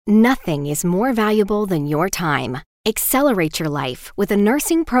Nothing is more valuable than your time. Accelerate your life with a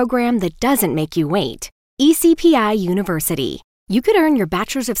nursing program that doesn't make you wait. ECPI University. You could earn your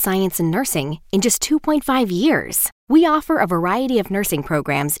Bachelor's of Science in Nursing in just 2.5 years. We offer a variety of nursing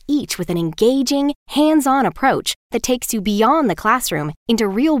programs, each with an engaging, hands-on approach that takes you beyond the classroom into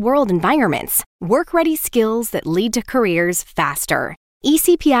real-world environments. Work-ready skills that lead to careers faster.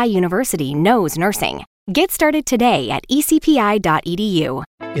 ECPI University knows nursing. Get started today at ecpi.edu.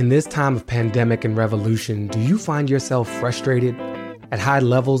 In this time of pandemic and revolution, do you find yourself frustrated at high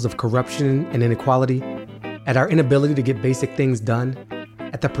levels of corruption and inequality? At our inability to get basic things done?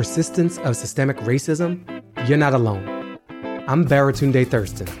 At the persistence of systemic racism? You're not alone. I'm Baratunde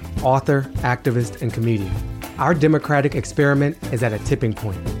Thurston, author, activist, and comedian. Our democratic experiment is at a tipping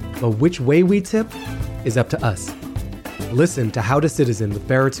point, but which way we tip is up to us. Listen to How to Citizen with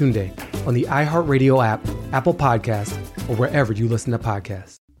Baratunde on the iHeartRadio app, Apple Podcasts, or wherever you listen to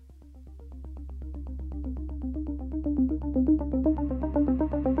podcasts.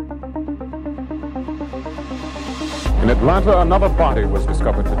 In Atlanta, another body was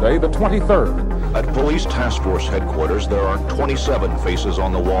discovered today, the 23rd. At Police Task Force headquarters, there are 27 faces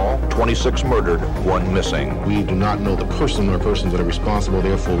on the wall, 26 murdered, 1 missing. We do not know the person or persons that are responsible,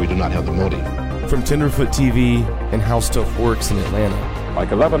 therefore we do not have the motive. From Tenderfoot TV and How Stuff Works in Atlanta.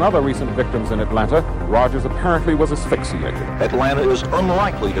 Like 11 other recent victims in Atlanta, Rogers apparently was asphyxiated. Atlanta is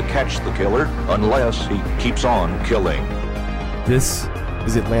unlikely to catch the killer unless he keeps on killing. This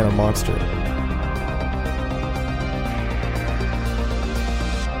is Atlanta Monster.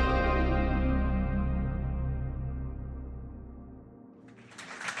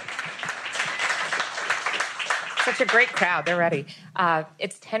 Such a great crowd. They're ready.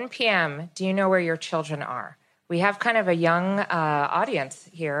 It's 10 p.m. Do you know where your children are? We have kind of a young audience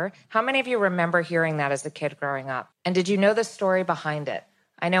here. How many of you remember hearing that as a kid growing up? And did you know the story behind it?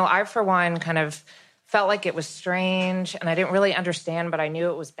 I know I, for one, kind of felt like it was strange, and I didn't really understand, but I knew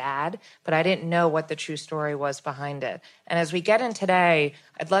it was bad, but I didn't know what the true story was behind it. And as we get in today,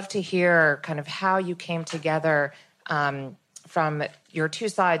 I'd love to hear kind of how you came together from your two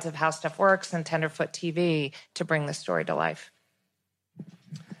sides of How Stuff Works and Tenderfoot TV to bring the story to life.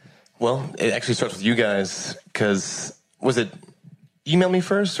 Well, it actually starts with you guys, because was it email me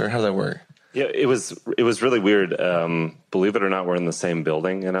first, or how does that work? Yeah, it was really weird. Believe it or not, we're in the same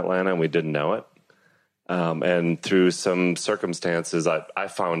building in Atlanta, and we didn't know it. And through some circumstances, I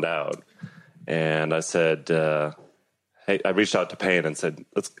found out, and I said, hey, I reached out to Payne and said,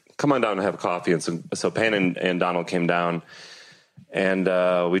 let's come on down and have coffee. And so Payne and Donald came down, and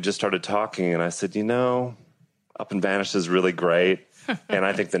we just started talking, and I said, Up and Vanished is really great. And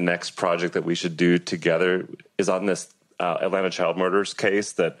I think the next project that we should do together is on this Atlanta child murders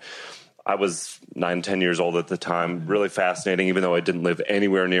case that I was 9-10 years old at the time. Really fascinating, even though I didn't live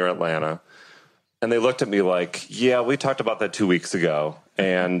anywhere near Atlanta. And they looked at me like, yeah, we talked about that 2 weeks ago.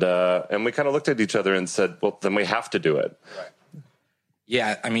 And we kind of looked at each other and said, well, then we have to do it. Right.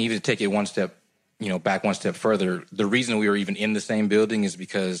 Yeah, I mean, even to take it one step, back one step further, the reason we were even in the same building is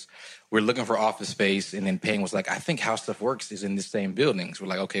because we're looking for office space, and then Payne was like, I think How Stuff Works is in the same building. So we're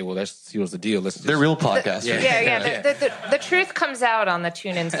like, okay, well, let's see what's the deal. They're real podcasters. The truth comes out on the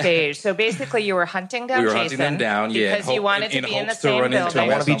tune-in stage. So basically you were hunting down Jason. Hunting them down, because you wanted to be in the same building. I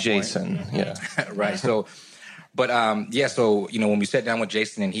want to be Jason, yeah. Right, so, but when we sat down with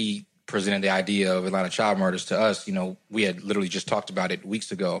Jason and he presented the idea of Atlanta child murders to us, we had literally just talked about it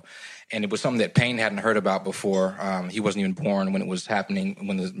weeks ago. And it was something that Payne hadn't heard about before. He wasn't even born when it was happening,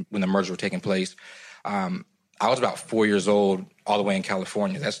 when the murders were taking place. I was about 4 years old, all the way in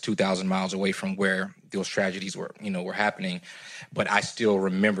California. That's 2,000 miles away from where those tragedies were happening. But I still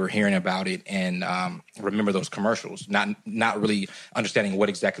remember hearing about it and remember those commercials. Not really understanding what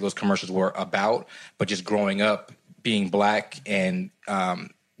exactly those commercials were about, but just growing up, being Black, and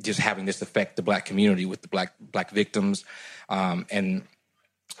just having this affect the Black community with the Black victims, and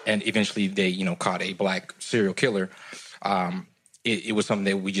eventually they, caught a Black serial killer. It was something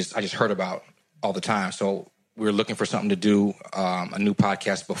that I just heard about all the time. So we were looking for something to do, a new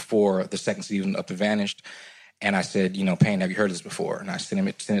podcast before the second season of Up and Vanished. And I said, Payne, have you heard this before? And I sent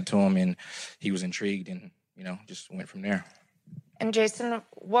it to him, and he was intrigued, and, just went from there. And Jason,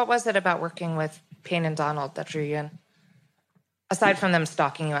 what was it about working with Payne and Donald that drew you in? Aside from them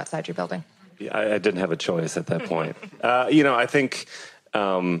stalking you outside your building. Yeah, I didn't have a choice at that point. I think...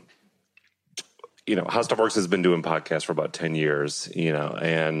 How Stuff Works has been doing podcasts for about 10 years,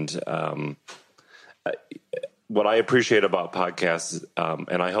 and what I appreciate about podcasts,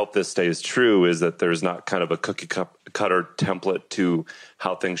 and I hope this stays true, is that there's not kind of a cookie cutter template to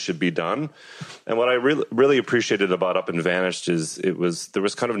how things should be done. And what I really appreciated about Up and Vanished is there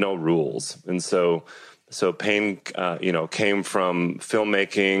was kind of no rules. And so Payne, came from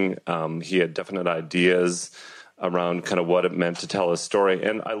filmmaking. He had definite ideas around kind of what it meant to tell a story.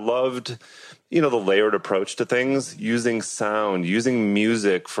 And I loved, the layered approach to things, using sound, using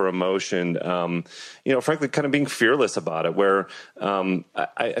music for emotion, frankly, kind of being fearless about it, where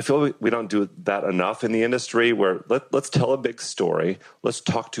I feel we don't do that enough in the industry, where let's tell a big story. Let's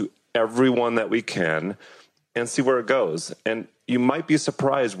talk to everyone that we can and see where it goes. And you might be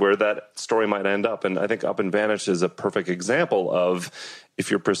surprised where that story might end up. And I think Up and Vanished is a perfect example of,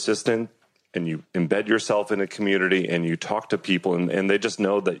 if you're persistent and you embed yourself in a community and you talk to people and they just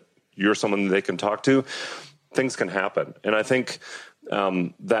know that you're someone they can talk to, things can happen. And I think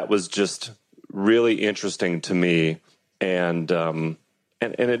that was just really interesting to me. And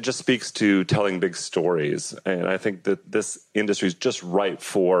it just speaks to telling big stories. And I think that this industry is just ripe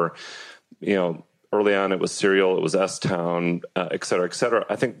for, early on, it was Serial, it was S-Town, et cetera, et cetera.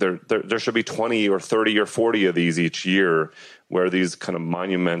 I think there should be 20 or 30 or 40 of these each year, where these kind of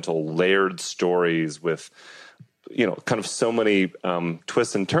monumental layered stories with, kind of so many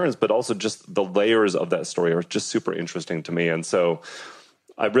twists and turns, but also just the layers of that story are just super interesting to me. And so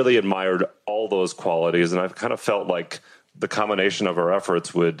I really admired all those qualities, and I've kind of felt like the combination of our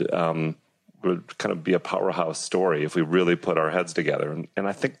efforts would kind of be a powerhouse story if we really put our heads together. And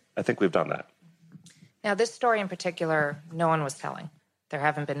I think we've done that. Now, this story in particular, no one was telling. There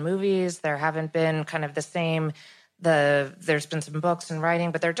haven't been movies. There haven't been kind of the same, there's been some books and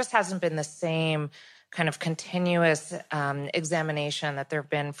writing, but there just hasn't been the same kind of continuous examination that there have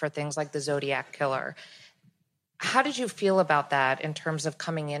been for things like the Zodiac Killer. How did you feel about that in terms of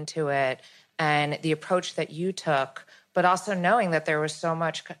coming into it and the approach that you took, but also knowing that there was so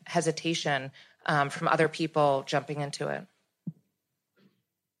much hesitation from other people jumping into it?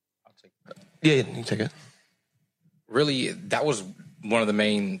 Yeah, you take it. Really, that was one of the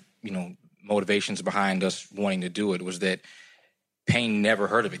main, motivations behind us wanting to do it, was that Payne never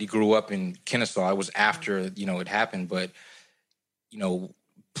heard of it. He grew up in Kennesaw. It was after, it happened, but,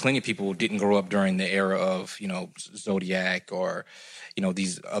 plenty of people didn't grow up during the era of, Zodiac or,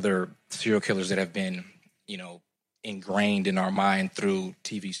 these other serial killers that have been, ingrained in our mind through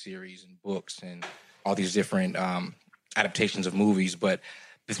TV series and books and all these different adaptations of movies. But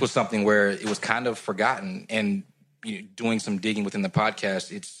this was something where it was kind of forgotten. And doing some digging within the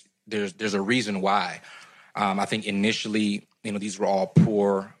podcast, there's a reason why. I think initially, these were all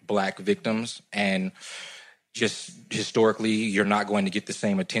poor Black victims, and just historically, you're not going to get the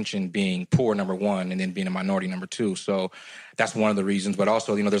same attention being poor, number one, and then being a minority, number two. So that's one of the reasons. But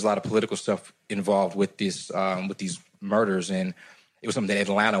also, there's a lot of political stuff involved with this, with these murders, and it was something that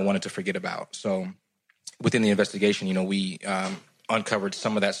Atlanta wanted to forget about. So within the investigation, we uncovered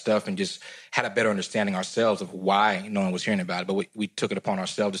some of that stuff and just had a better understanding ourselves of why no one was hearing about it. But we took it upon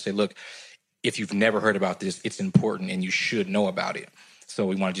ourselves to say, look, if you've never heard about this, it's important and you should know about it. So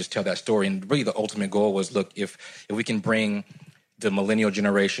we want to just tell that story. And really the ultimate goal was, look, if we can bring the millennial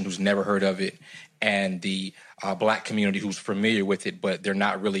generation who's never heard of it and the Black community who's familiar with it, but they're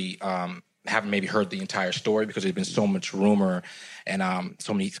not really haven't maybe heard the entire story because there's been so much rumor and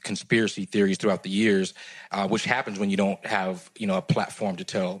so many conspiracy theories throughout the years, which happens when you don't have, a platform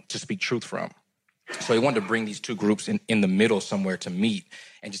to speak truth from. So he wanted to bring these two groups in the middle somewhere to meet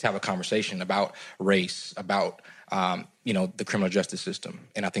and just have a conversation about race, about, the criminal justice system.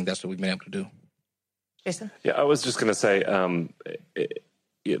 And I think that's what we've been able to do. Jason? Yeah, I was just going to say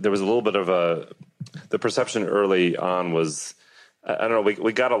there was a little bit of the perception early on was, I don't know,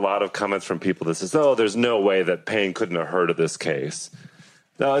 we got a lot of comments from people that says, oh, there's no way that Payne couldn't have heard of this case.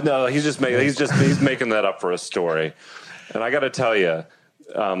 No, he's making that up for a story. And I got to tell you,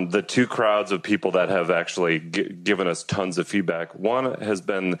 the two crowds of people that have actually given us tons of feedback. One has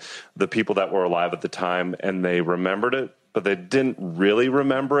been the people that were alive at the time and they remembered it, but they didn't really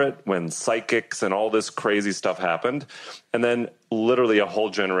remember it when psychics and all this crazy stuff happened. And then literally a whole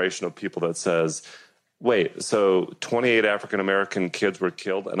generation of people that says, wait, so 28 African-American kids were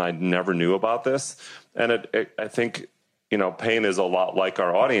killed and I never knew about this? And I think, Payne is a lot like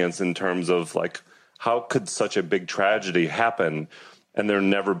our audience in terms of like, how could such a big tragedy happen and there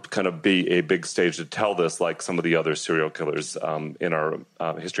never kind of be a big stage to tell this like some of the other serial killers in our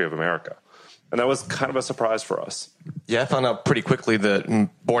history of America? And that was kind of a surprise for us. Yeah, I found out pretty quickly that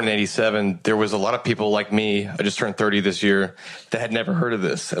born in 87, there was a lot of people like me, I just turned 30 this year, that had never heard of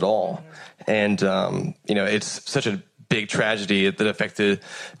this at all. And, it's such a big tragedy that affected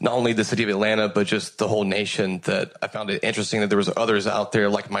not only the city of Atlanta, but just the whole nation, that I found it interesting that there was others out there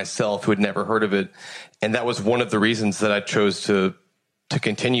like myself who had never heard of it. And that was one of the reasons that I chose to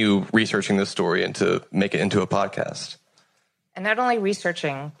continue researching this story and to make it into a podcast. And not only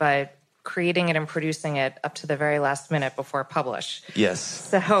researching, but creating it and producing it up to the very last minute before publish. Yes.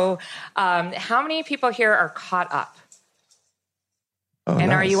 So how many people here are caught up? Oh, and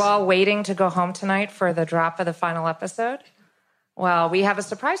nice. Are you all waiting to go home tonight for the drop of the final episode? Well, we have a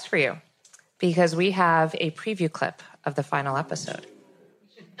surprise for you, because we have a preview clip of the final episode.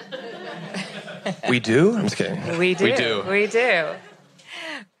 We do? I'm just kidding. We do.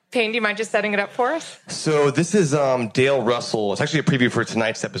 Payne, do you mind just setting it up for us? So this is Dale Russell. It's actually a preview for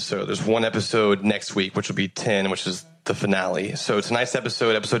tonight's episode. There's one episode next week, which will be 10, which is the finale. So tonight's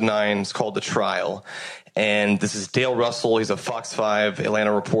episode 9, is called The Trial. And this is Dale Russell. He's a Fox 5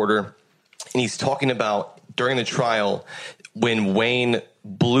 Atlanta reporter. And he's talking about, during the trial, when Wayne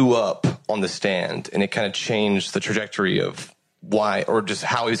blew up on the stand, and it kind of changed the trajectory of why, or just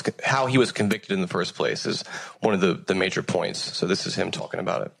how he was convicted in the first place, is one of the major points. So this is him talking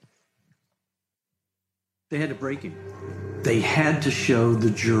about it. They had to break him. They had to show the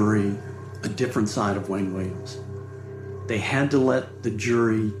jury a different side of Wayne Williams. They had to let the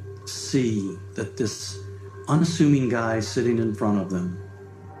jury see that this unassuming guy sitting in front of them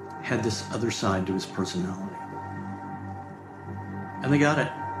had this other side to his personality. And they got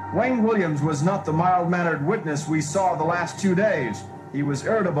it. Wayne Williams was not the mild-mannered witness we saw the last 2 days. He was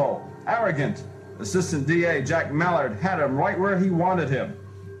irritable, arrogant. Assistant DA Jack Mallard had him right where he wanted him.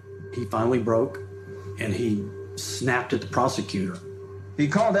 He finally broke, and he snapped at the prosecutor. He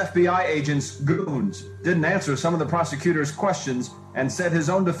called FBI agents goons, didn't answer some of the prosecutor's questions, and said his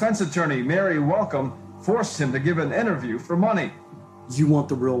own defense attorney, Mary Welcome, forced him to give an interview for money. You want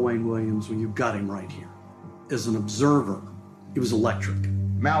the real Wayne Williams when you've got him right here. As an observer, he was electric.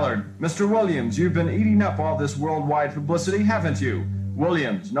 Mallard, Mr. Williams, you've been eating up all this worldwide publicity, haven't you?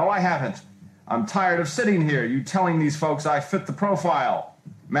 Williams, no, I haven't. I'm tired of sitting here, you telling these folks I fit the profile.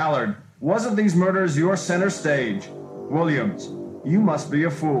 Mallard, wasn't these murders your center stage? Williams, you must be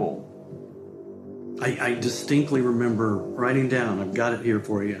a fool. I distinctly remember writing down, I've got it here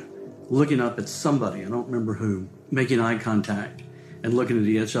for you, looking up at somebody, I don't remember who, making eye contact and looking at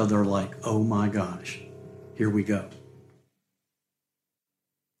each other like, oh my gosh, here we go.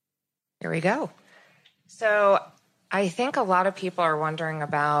 Here we go. So I think a lot of people are wondering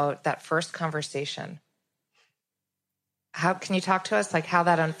about that first conversation. How can you talk to us, like how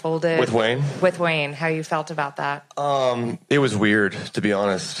that unfolded With Wayne? With Wayne, how you felt about that? It was weird, to be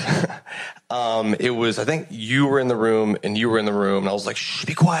honest. It was, I think you were in the room and you were in the room, and I was like, shh,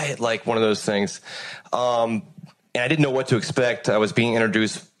 be quiet, like one of those things. And I didn't know what to expect. I was being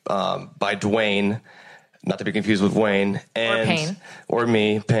introduced by Dwayne, not to be confused with Wayne, and or Payne, or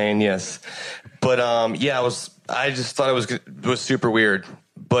me, Payne, yes. But yeah, I just thought it was super weird.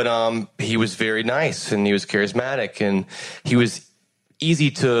 But he was very nice, and he was charismatic, and he was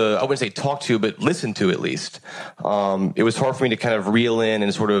easy to, I wouldn't say talk to, but listen to at least. It was hard for me to kind of reel in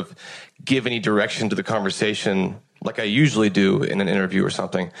and sort of give any direction to the conversation like I usually do in an interview or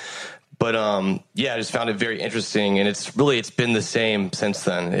something. But yeah, I just found it very interesting, and it's been the same since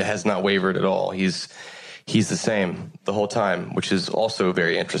then. It has not wavered at all. He's the same the whole time, which is also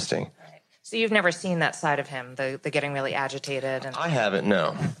very interesting. Right. So you've never seen that side of him, the getting really agitated? I haven't,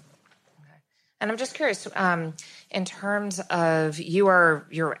 no. Okay. And I'm just curious, in terms of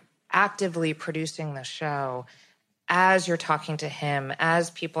you're actively producing the show, as you're talking to him, as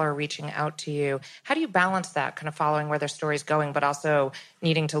people are reaching out to you, how do you balance that, kind of following where their story's going, but also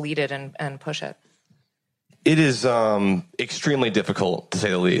needing to lead it and push it? It is extremely difficult, to say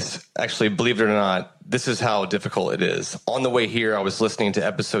the least. Actually, believe it or not, this is how difficult it is. On the way here, I was listening to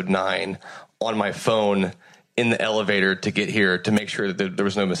episode 9 on my phone in the elevator to get here to make sure that there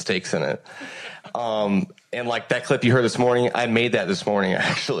was no mistakes in it. And like that clip you heard this morning, I made that this morning,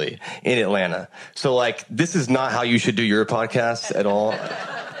 actually, in Atlanta. So like, this is not how you should do your podcast at all.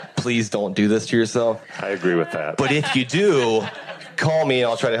 Please don't do this to yourself. I agree with that. But if you do, call me and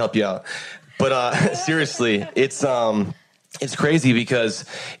I'll try to help you out. But seriously, it's crazy because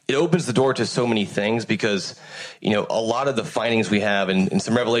it opens the door to so many things, because, you know, a lot of the findings we have and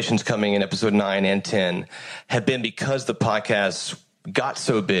some revelations coming in episode 9 and 10 have been because the podcast got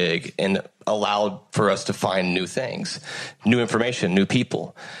so big and allowed for us to find new things, new information, new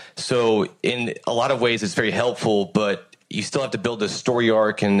people. So in a lot of ways, it's very helpful, but you still have to build a story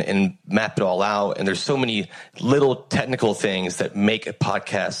arc and map it all out. And there's so many little technical things that make a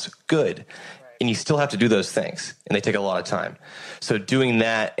podcast good. And you still have to do those things, and they take a lot of time. So doing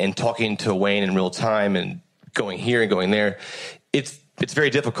that and talking to Wayne in real time and going here and going there. It's very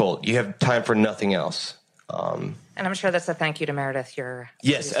difficult. You have time for nothing else. And I'm sure that's a thank you to Meredith.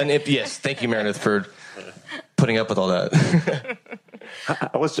 Yes, thank you, Meredith, for putting up with all that.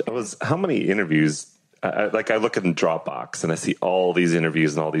 I was. How many interviews? I look at the Dropbox and I see all these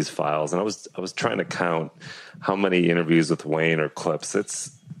interviews and all these files, and I was trying to count how many interviews with Wayne or clips.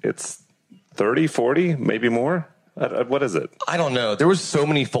 It's 30, 40, maybe more. What is it? I don't know. There was so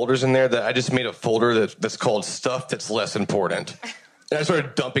many folders in there that I just made a folder that's called stuff that's less important. And I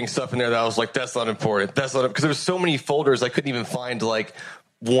started dumping stuff in there that I was like, that's not important. That's not, because there was so many folders I couldn't even find like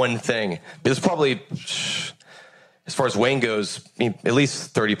one thing. There's probably, as far as Wayne goes, at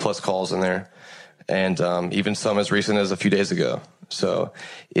least 30 plus calls in there. And even some as recent as a few days ago. So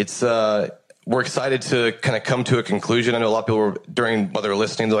it's we're excited to kind of come to a conclusion. I know a lot of people were, while they were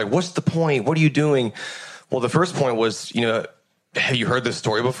listening, they're like, what's the point? What are you doing? Well, the first point was, have you heard this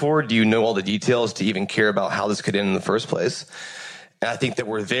story before? Do you know all the details to even care about how this could end in the first place? And I think that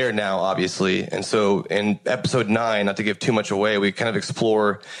we're there now, obviously. And so in episode 9, not to give too much away, we kind of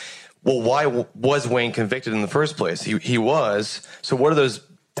explore, well, why was Wayne convicted in the first place? He was. So what are those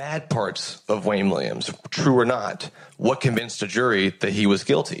bad parts of Wayne Williams, true or not? What convinced a jury that he was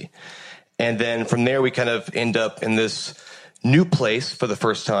guilty? And then from there, we kind of end up in this new place for the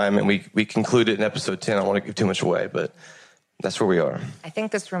first time, and we concluded in episode 10. I don't want to give too much away, but that's where we are. I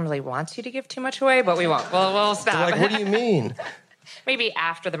think this room really wants you to give too much away, but we won't. We'll stop. They're like, what do you mean? Maybe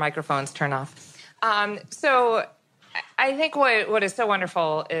after the microphones turn off. So I think what is so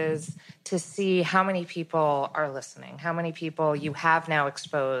wonderful is to see how many people are listening, how many people you have now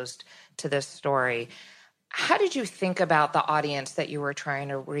exposed to this story. How did you think about the audience that you were trying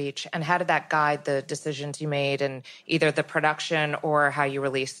to reach, and how did that guide the decisions you made in either the production or how you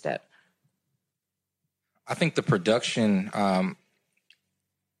released it? I think the production,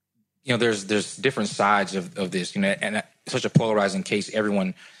 there's different sides of this, and such a polarizing case,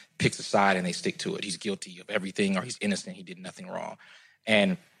 everyone picks a side and they stick to it. He's guilty of everything, or he's innocent, he did nothing wrong.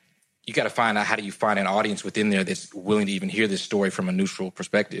 And you got to find out, how do you find an audience within there that's willing to even hear this story from a neutral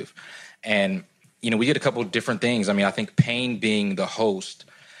perspective? And we did a couple of different things. I mean, I think Payne, being the host,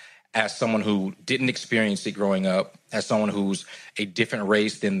 as someone who didn't experience it growing up, as someone who's a different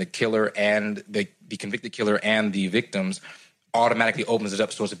race than the killer and the convicted killer and the victims, automatically opens it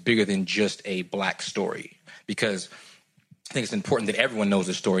up so it's bigger than just a black story. Because I think it's important that everyone knows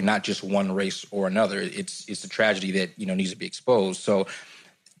the story, not just one race or another. It's a tragedy that needs to be exposed. So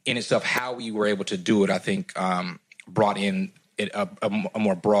in itself, how we were able to do it, I think, brought in a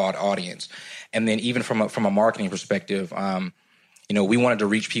more broad audience. And then even from a marketing perspective, we wanted to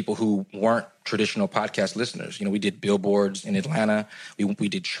reach people who weren't traditional podcast listeners. We did billboards in Atlanta. We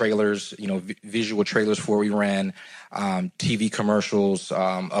did trailers, visual trailers before we ran TV commercials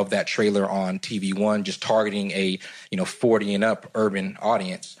of that trailer on TV One, just targeting a 40 and up urban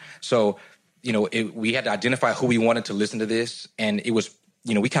audience. So we had to identify who we wanted to listen to this, and it was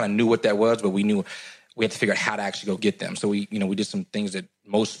we kind of knew what that was, but we knew we had to figure out how to actually go get them. So we did some things that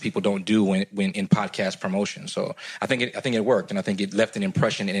most people don't do when in podcast promotion. So I think it worked, and I think it left an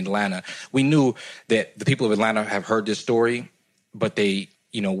impression in Atlanta. We knew that the people of Atlanta have heard this story, but they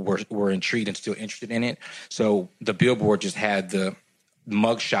were intrigued and still interested in it. So the billboard just had the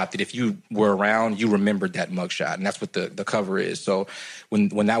mugshot that if you were around, you remembered that mugshot, and that's what the cover is. So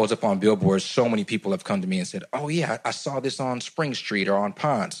when that was up on billboards, so many people have come to me and said, "Oh yeah, I saw this on Spring Street or on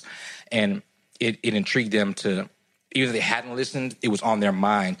Ponce," and it intrigued them to, even if they hadn't listened, it was on their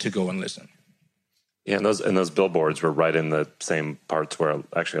mind to go and listen. Yeah, and those billboards were right in the same parts where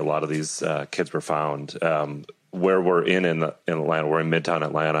actually a lot of these kids were found. Where we're in Atlanta, we're in Midtown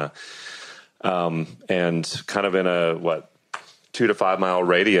Atlanta, and kind of in a 2 to 5 mile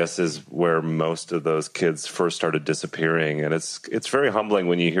radius is where most of those kids first started disappearing. And it's very humbling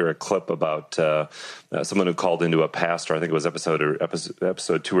when you hear a clip about someone who called into a pastor. I think it was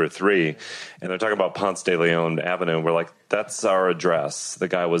episode 2 or 3, and they're talking about Ponce de Leon Avenue. And we're like, that's our address. The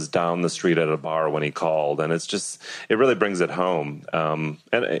guy was down the street at a bar when he called, and it really brings it home. And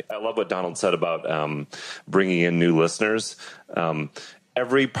I love what Donald said about bringing in new listeners.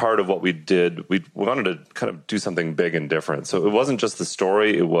 Every part of what we did, we wanted to kind of do something big and different. So it wasn't just the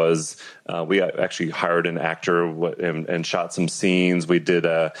story. It was, we actually hired an actor and shot some scenes. We did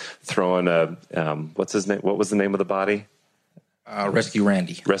throw in what's his name? What was the name of the body? Rescue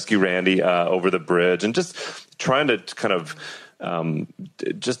Randy. Rescue Randy over the bridge, and just trying to kind of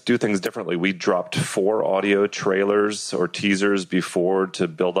just do things differently. We dropped 4 audio trailers or teasers before to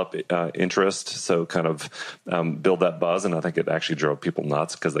build up interest, so kind of build that buzz, and I think it actually drove people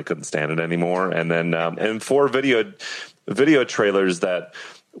nuts because they couldn't stand it anymore. And then and 4 video trailers that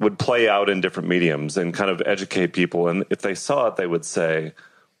would play out in different mediums and kind of educate people. And if they saw it, they would say,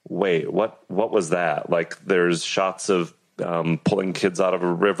 wait, what was that? Like, there's shots of pulling kids out of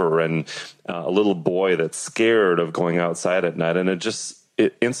a river and a little boy that's scared of going outside at night. And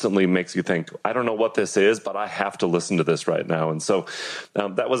it instantly makes you think, I don't know what this is, but I have to listen to this right now. And so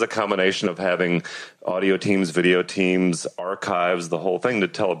that was a combination of having audio teams, video teams, archives, the whole thing to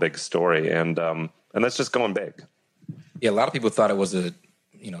tell a big story. And that's just going big. Yeah, a lot of people thought it was a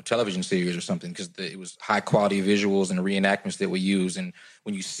television series or something because it was high quality visuals and reenactments that we use. And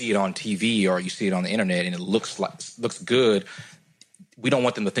when you see it on TV or you see it on the internet and it looks good, we don't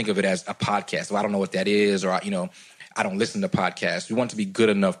want them to think of it as a podcast. Well, I don't know what that is, or I don't listen to podcasts. We want it to be good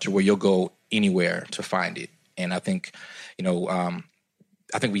enough to where you'll go anywhere to find it. And I think,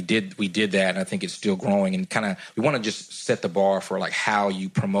 we did that, and I think it's still growing. And kind of, we want to just set the bar for like how you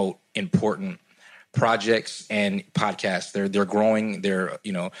promote important projects and podcasts. They're growing. They're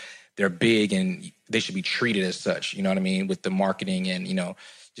big, and they should be treated as such. You know what I mean? With the marketing and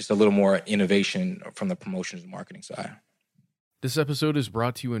just a little more innovation from the promotions and marketing side. This episode is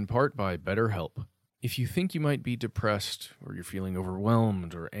brought to you in part by BetterHelp. If you think you might be depressed or you're feeling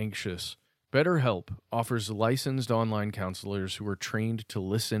overwhelmed or anxious, BetterHelp offers licensed online counselors who are trained to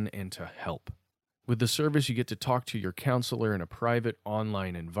listen and to help. With the service, you get to talk to your counselor in a private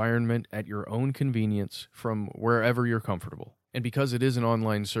online environment at your own convenience from wherever you're comfortable. And because it is an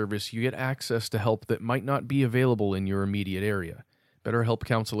online service, you get access to help that might not be available in your immediate area. BetterHelp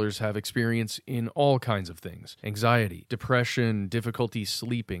counselors have experience in all kinds of things: anxiety, depression, difficulty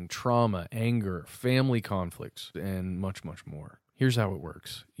sleeping, trauma, anger, family conflicts, and much, much more. Here's how it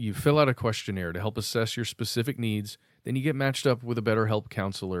works. You fill out a questionnaire to help assess your specific needs, then you get matched up with a BetterHelp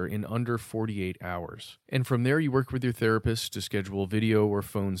counselor in under 48 hours. And from there, you work with your therapist to schedule video or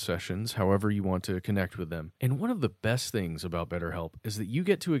phone sessions, however you want to connect with them. And one of the best things about BetterHelp is that you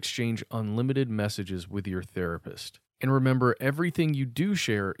get to exchange unlimited messages with your therapist. And remember, everything you do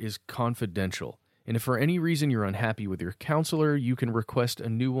share is confidential. And if for any reason you're unhappy with your counselor, you can request a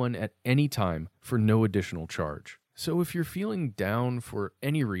new one at any time for no additional charge. So if you're feeling down for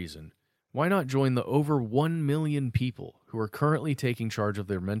any reason, why not join the over 1 million people who are currently taking charge of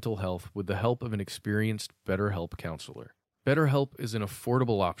their mental health with the help of an experienced BetterHelp counselor? BetterHelp is an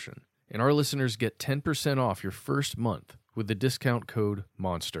affordable option, and our listeners get 10% off your first month with the discount code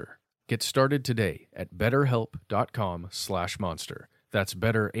MONSTER. Get started today at betterhelp.com/monster. That's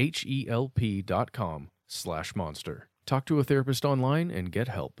betterhelp.com/monster. Talk to a therapist online and get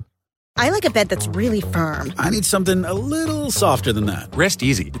help. I like a bed that's really firm. I need something a little softer than that. Rest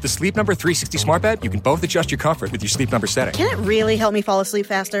easy. With the Sleep Number 360 Smart Bed, you can both adjust your comfort with your Sleep Number setting. Can it really help me fall asleep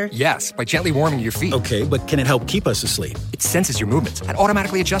faster? Yes, by gently warming your feet. Okay, but can it help keep us asleep? It senses your movements and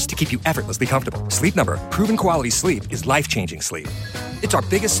automatically adjusts to keep you effortlessly comfortable. Sleep Number, proven quality sleep is life-changing sleep. It's our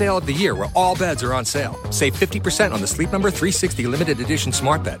biggest sale of the year where all beds are on sale. Save 50% on the Sleep Number 360 Limited Edition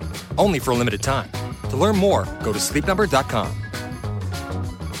Smart Bed. Only for a limited time. To learn more, go to sleepnumber.com.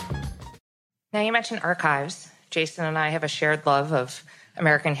 Now, you mentioned archives. Jason and I have a shared love of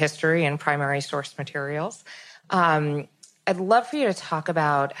American history and primary source materials. I'd love for you to talk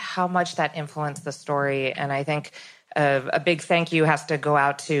about how much that influenced the story. And I think a big thank you has to go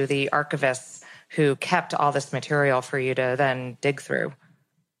out to the archivists who kept all this material for you to then dig through.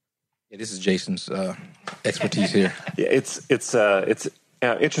 Yeah, this is Jason's expertise here. Yeah, it's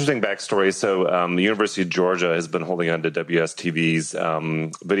interesting backstory. So the University of Georgia has been holding on to WSTV's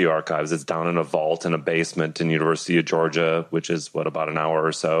video archives. It's down in a vault in a basement in University of Georgia, which is, about an hour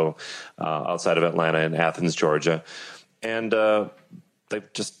or so outside of Atlanta in Athens, Georgia. And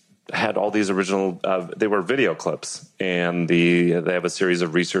they've just had all these original, they were video clips. And they have a series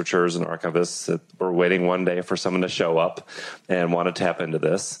of researchers and archivists that were waiting one day for someone to show up and want to tap into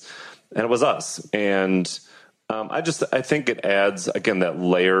this. And it was us. And I think it adds, again, that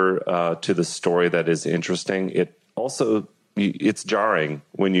layer to the story that is interesting. It also, it's jarring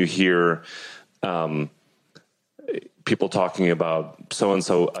when you hear people talking about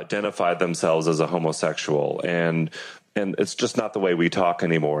so-and-so identified themselves as a homosexual, and it's just not the way we talk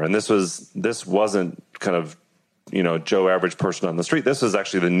anymore. And this wasn't kind of, Joe average person on the street. This was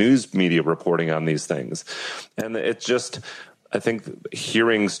actually the news media reporting on these things. And it's just, I think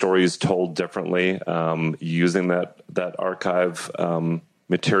hearing stories told differently, using that archive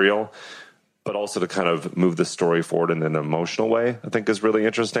material, but also to kind of move the story forward in an emotional way, I think is really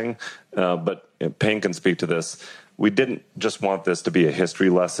interesting. But Payne can speak to this. We didn't just want this to be a history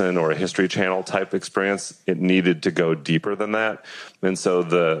lesson or a History Channel type experience. It needed to go deeper than that. And so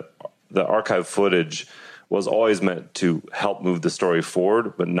the archive footage was always meant to help move the story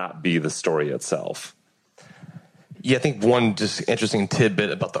forward, but not be the story itself. Yeah, I think one just interesting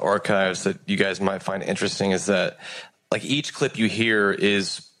tidbit about the archives that you guys might find interesting is that like each clip you hear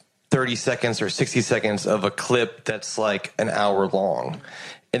is 30 seconds or 60 seconds of a clip that's like an hour long.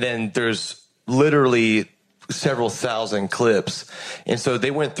 And then there's literally several thousand clips. And so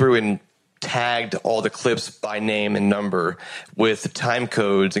they went through and tagged all the clips by name and number with time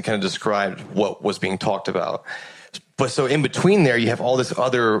codes and kind of described what was being talked about. But so in between there, you have all this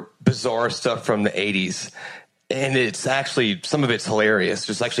other bizarre stuff from the 80s. And it's actually, some of it's hilarious.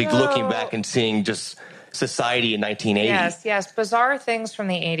 Just actually looking back and seeing just society in 1980. Yes. Bizarre things from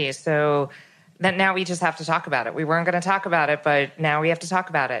the 80s. So that now we just have to talk about it. We weren't going to talk about it, but now we have to talk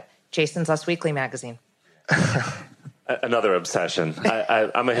about it. Jason's Us Weekly magazine. Another obsession.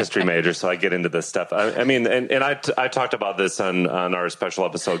 I'm a history major, so I get into this stuff. I mean, and I talked about this on our special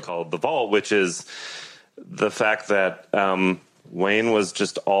episode called The Vault, which is the fact that Wayne was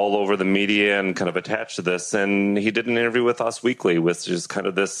just all over the media and kind of attached to this, and he did an interview with Us Weekly, which is kind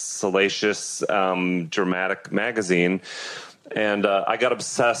of this salacious, dramatic magazine, and I got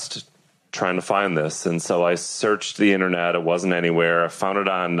obsessed trying to find this, and so I searched the internet. It wasn't anywhere. I found it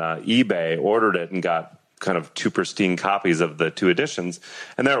on eBay, ordered it, and got kind of 2 pristine copies of the 2 editions,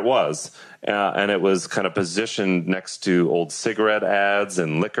 and there it was. And it was kind of positioned next to old cigarette ads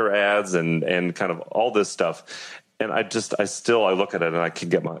and liquor ads and kind of all this stuff. And I look at it and I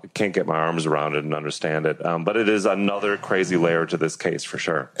can't get my arms around it and understand it. But it is another crazy layer to this case for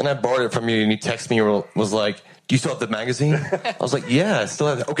sure. And I borrowed it from you, and you texted me and was like, "Do you still have the magazine?" I was like, "Yeah, I still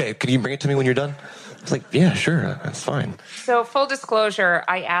have it." "Okay, can you bring it to me when you're done?" I was like, "Yeah, sure, that's fine." So full disclosure,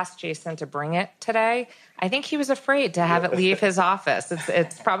 I asked Jason to bring it today. I think he was afraid to have it leave his office.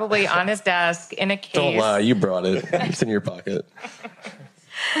 It's probably on his desk in a case. Don't lie, you brought it. It's in your pocket.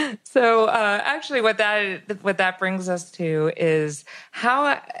 So actually what that brings us to is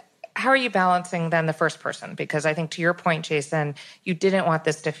how are you balancing then the first person? Because I think to your point, Jason, you didn't want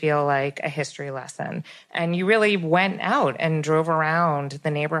this to feel like a history lesson. And you really went out and drove around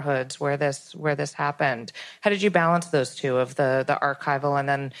the neighborhoods where this happened. How did you balance those two of the archival and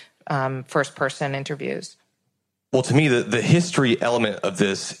then first person interviews? Well, to me, the history element of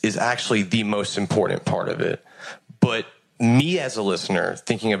this is actually the most important part of it. But me as a listener,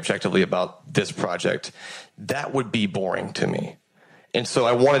 thinking objectively about this project, that would be boring to me. And so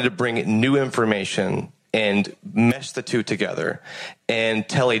I wanted to bring new information and mesh the two together and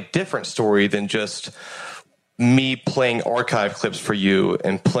tell a different story than just me playing archive clips for you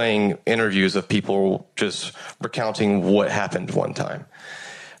and playing interviews of people just recounting what happened one time.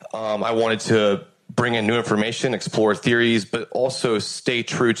 I wanted to bring in new information, explore theories, but also stay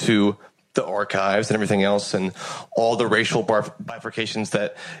true to the archives and everything else and all the racial bifurcations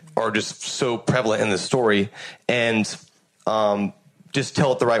that are just so prevalent in the story, and just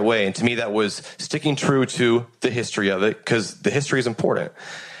tell it the right way. And to me, that was sticking true to the history of it, because the history is important,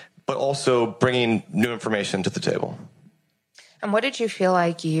 but also bringing new information to the table. And what did you feel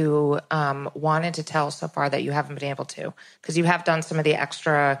like you wanted to tell so far that you haven't been able to? Because you have done some of the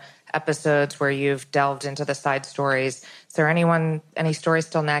extra episodes where you've delved into the side stories. Is there any stories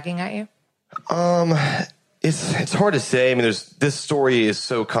still nagging at you? It's hard to say. I mean, this story is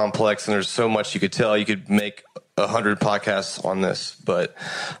so complex and there's so much you could tell. You could make 100 podcasts on this, but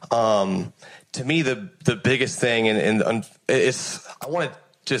to me, the biggest thing, and it's, I want to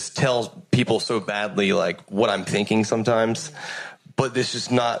just tell people so badly like what I'm thinking sometimes, but this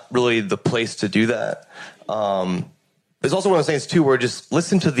is not really the place to do that. There's also one of those things too where just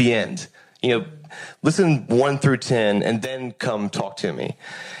listen to the end. Listen 1 through 10 and then come talk to me.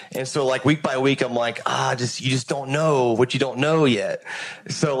 And so like week by week, I'm like, you just don't know what you don't know yet.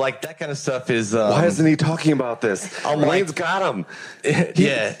 So like that kind of stuff is. Why isn't he talking about this? Wayne's got him.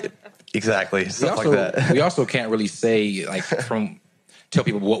 Yeah, exactly. Stuff like that. We also can't really say tell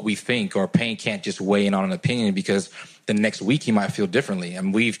people what we think, or Payne can't just weigh in on an opinion because the next week he might feel differently.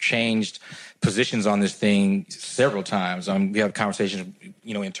 And we've changed positions on this thing several times. We have conversations,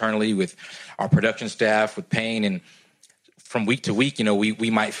 internally with our production staff, with Payne, and from week to week, we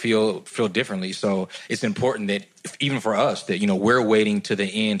might feel differently. So it's important that even for us that, we're waiting to the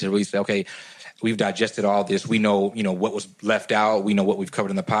end to really say, okay, we've digested all this. We know, what was left out. We know what we've covered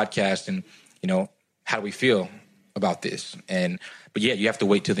in the podcast, and, how do we feel about this? But yeah, you have to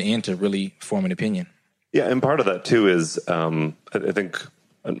wait till the end to really form an opinion. Yeah. And part of that too is, I think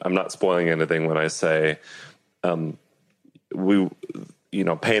I'm not spoiling anything when I say, Payne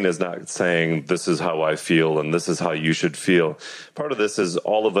is not saying this is how I feel and this is how you should feel. Part of this is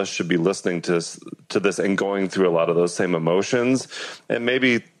all of us should be listening to this and going through a lot of those same emotions and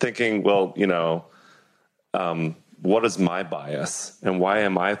maybe thinking, well, what is my bias and why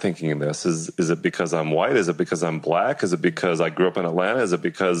am I thinking this? Is it because I'm white? Is it because I'm black? Is it because I grew up in Atlanta? Is it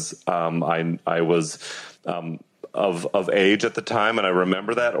because I was of age at the time and I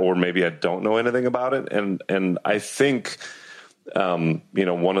remember that, or maybe I don't know anything about it? And I think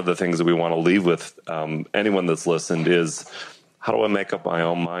one of the things that we want to leave with anyone that's listened is, how do I make up my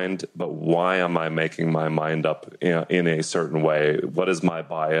own mind? But why am I making my mind up in a certain way? What is my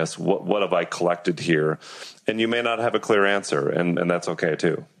bias? What have I collected here? And you may not have a clear answer, and that's okay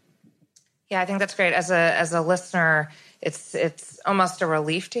too. Yeah, I think that's great. As a listener, it's almost a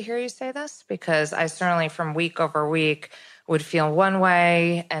relief to hear you say this, because I certainly from week over week would feel one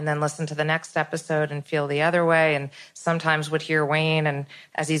way and then listen to the next episode and feel the other way, and sometimes would hear Wayne, and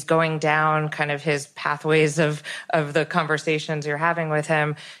as he's going down kind of his pathways of the conversations you're having with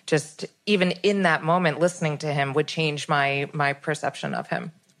him, just even in that moment listening to him would change my perception of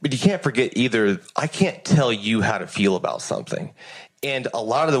him. But you can't forget either, I can't tell you how to feel about something. And a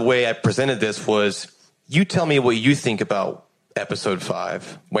lot of the way I presented this was, you tell me what you think about episode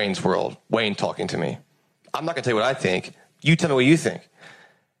 5, Wayne's World, Wayne talking to me. I'm not going to tell you what I think. You tell me what you think.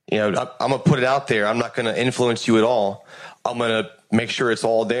 I'm going to put it out there. I'm not going to influence you at all. I'm going to make sure it's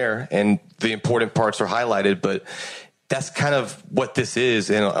all there and the important parts are highlighted. But that's kind of what this is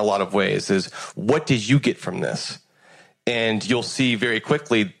in a lot of ways, is what did you get from this? And you'll see very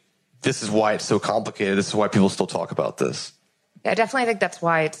quickly, this is why it's so complicated. This is why people still talk about this. Yeah, I definitely think that's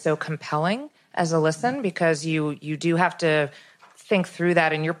why it's so compelling as a listen, because you do have to think through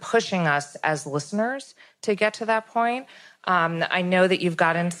that, and you're pushing us as listeners to get to that point. I know that you've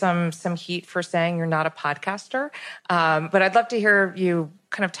gotten some heat for saying you're not a podcaster, but I'd love to hear you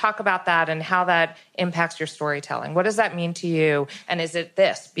kind of talk about that and how that impacts your storytelling. What does that mean to you? And is it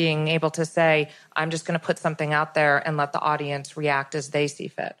this, being able to say, I'm just going to put something out there and let the audience react as they see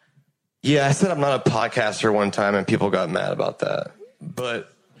fit? Yeah, I said I'm not a podcaster one time, and people got mad about that.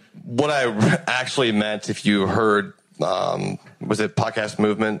 But what I actually meant, if you heard, was it Podcast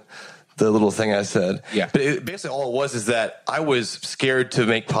Movement? The little thing I said. Yeah. But basically all it was is that I was scared to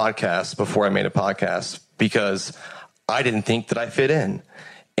make podcasts before I made a podcast, because I didn't think that I fit in.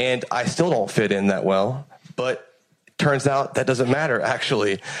 And I still don't fit in that well. But it turns out that doesn't matter,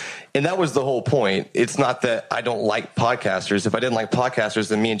 actually. And that was the whole point. It's not that I don't like podcasters. If I didn't like podcasters,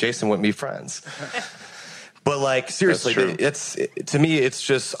 then me and Jason wouldn't be friends. But like, seriously, to me, it's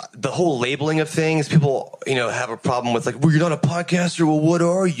just the whole labeling of things. People, have a problem with like, well, you're not a podcaster. Well, what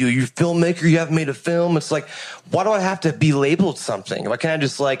are you? You're a filmmaker. You haven't made a film. It's like, why do I have to be labeled something? Why can't I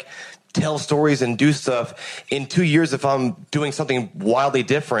just like tell stories and do stuff? In 2 years, if I'm doing something wildly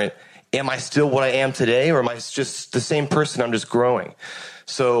different, am I still what I am today? Or am I just the same person? I'm just growing.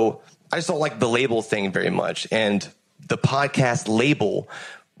 So I just don't like the label thing very much. And the podcast label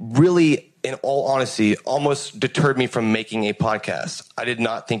really, in all honesty, almost deterred me from making a podcast. I did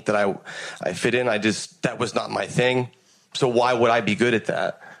not think that I fit in. That was not my thing. So why would I be good at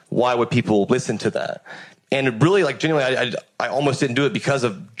that? Why would people listen to that? And really, like, genuinely, I almost didn't do it because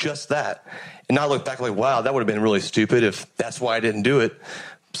of just that. And now I look back like, wow, that would have been really stupid if that's why I didn't do it.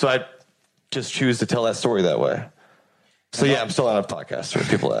 So I just choose to tell that story that way. So yeah, I'm still not a podcaster, if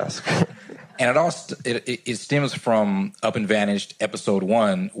people ask. And it stems from Up and Vanished episode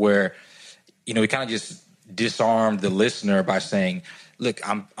 1, where we kind of just disarmed the listener by saying, look,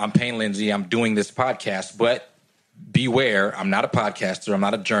 I'm Payne Lindsay, I'm doing this podcast, but beware, I'm not a podcaster, I'm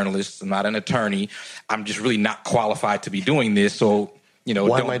not a journalist, I'm not an attorney, I'm just really not qualified to be doing this, so,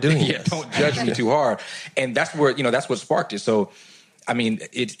 why am I doing this? Don't judge me too hard. And that's where, that's what sparked it. So, I mean,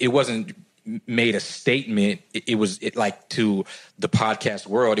 it wasn't made a statement. It was to the podcast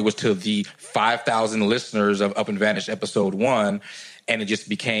world, it was to the 5,000 listeners of Up and Vanished episode 1, and it just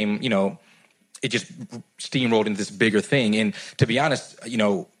became, it just steamrolled into this bigger thing. And to be honest,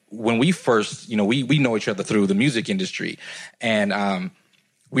 when we first, we know each other through the music industry, and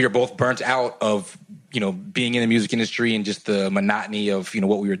we are both burnt out of, being in the music industry and just the monotony of,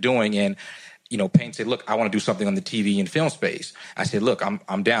 what we were doing. And, Payne said, look, I want to do something on the TV and film space. I said, look,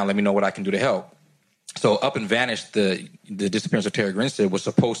 I'm down. Let me know what I can do to help. So Up and Vanished, the disappearance of Terry Grinstead, was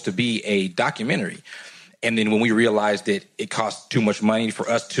supposed to be a documentary. And then when we realized that it cost too much money for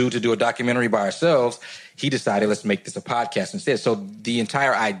us to do a documentary by ourselves, he decided, let's make this a podcast instead. So the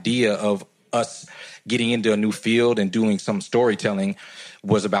entire idea of us getting into a new field and doing some storytelling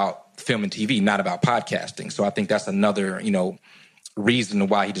was about film and TV, not about podcasting. So I think that's another, reason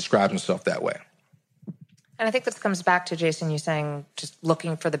why he describes himself that way. And I think this comes back to, Jason, you saying just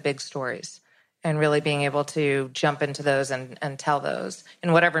looking for the big stories and really being able to jump into those and tell those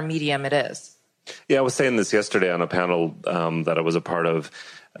in whatever medium it is. Yeah, I was saying this yesterday on a panel that I was a part of.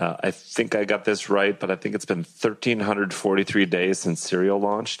 I think I got this right, but I think it's been 1,343 days since Serial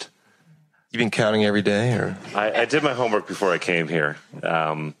launched. You've been counting every day, or? I did my homework before I came here.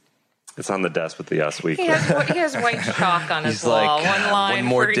 It's on the desk with the Us Week. He has white chalk on his wall. Like, one line. One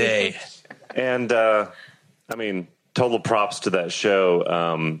more day. And, total props to that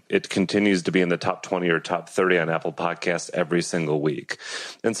show. It continues to be in the top 20 or top 30 on Apple Podcasts every single week.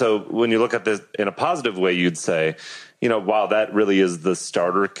 And so when you look at this in a positive way, you'd say, wow, that really is the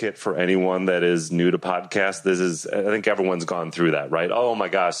starter kit for anyone that is new to podcasts. I think everyone's gone through that, right? Oh my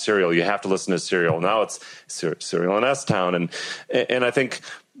gosh, Serial, you have to listen to Serial. Now it's Serial in S-Town. And I think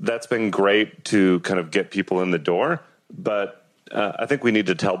that's been great to kind of get people in the door. But I think we need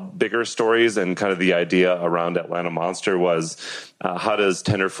to tell bigger stories, and kind of the idea around Atlanta Monster was how does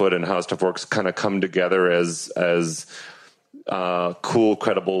Tenderfoot and How Stuff Works kind of come together as cool,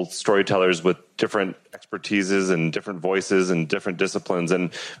 credible storytellers with different expertises and different voices and different disciplines,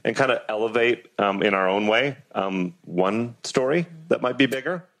 and kind of elevate in our own way one story that might be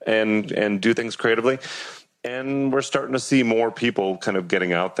bigger and do things creatively. And we're starting to see more people kind of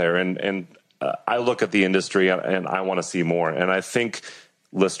getting out there, and I look at the industry and I want to see more, and I think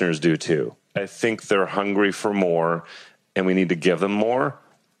listeners do too. I think they're hungry for more, and we need to give them more.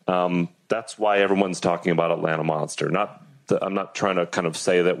 That's why everyone's talking about Atlanta Monster. I'm not trying to kind of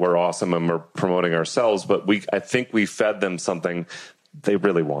say that we're awesome and we're promoting ourselves, but I think we fed them something they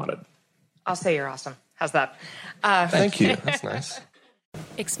really wanted. I'll say you're awesome. How's that? Thank you. That's nice.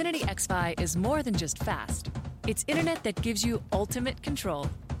 Xfinity XFi is more than just fast. It's internet that gives you ultimate control.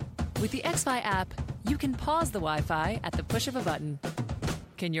 With the XFi app, you can pause the Wi-Fi at the push of a button.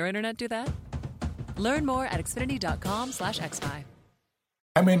 Can your internet do that? Learn more at xfinity.com/XFi.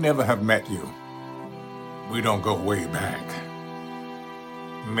 I may never have met you. We don't go way back.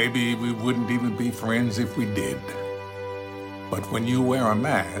 Maybe we wouldn't even be friends if we did. But when you wear a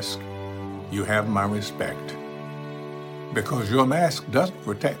mask, you have my respect. Because your mask doesn't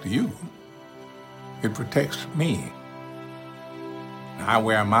protect you. It protects me. I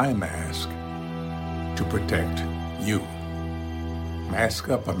wear my mask to protect you. Mask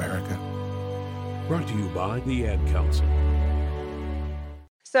up, America. Brought to you by the Ad Council.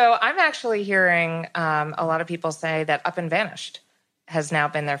 So I'm actually hearing a lot of people say that Up and Vanished has now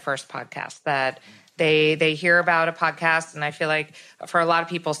been their first podcast, that they hear about a podcast, and I feel like for a lot of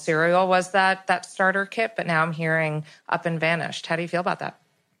people, Serial was that starter kit, but now I'm hearing Up and Vanished. How do you feel about that?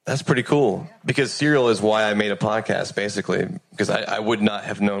 That's pretty cool, because Serial is why I made a podcast, basically, because I would not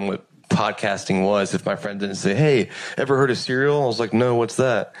have known what podcasting was if my friend didn't say, hey, ever heard of Serial? I was like, no, what's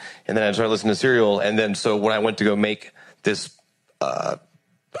that? And then I started listening to Serial, and then so when I went to go make this Up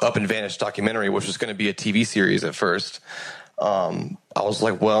and Vanished documentary, which was going to be a TV series at first, I was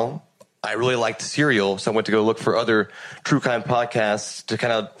like, well, I really liked Serial, so I went to go look for other true crime podcasts to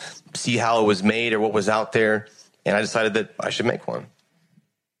kind of see how it was made or what was out there, and I decided that I should make one.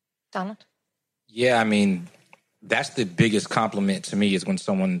 Donald? Yeah, I mean, that's the biggest compliment to me is when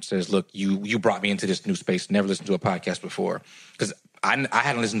someone says, look, you brought me into this new space, never listened to a podcast before. Because I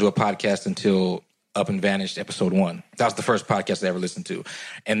hadn't listened to a podcast until Up and Vanished episode 1. That was the first podcast I ever listened to.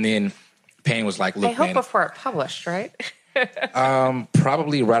 And then Payne was like, look, I hope man, before it published, right?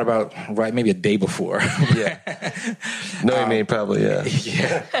 probably right maybe a day before. Yeah. No, I mean, probably,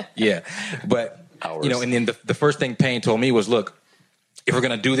 yeah. Yeah. But, Hours. And then the first thing Payne told me was, look, if we're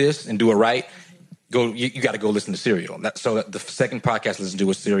going to do this and do it right, you got to go listen to Serial. So the second podcast I listened to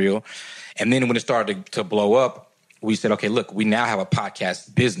was Serial. And then when it started to blow up, we said, okay, look, we now have a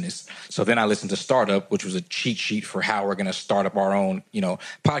podcast business. So then I listened to Startup, which was a cheat sheet for how we're going to start up our own,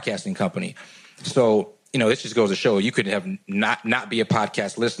 podcasting company. So, this just goes to show you could have not be a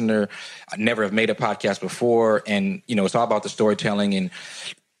podcast listener, never have made a podcast before. And, it's all about the storytelling and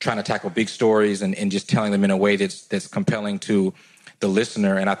trying to tackle big stories and just telling them in a way that's compelling to the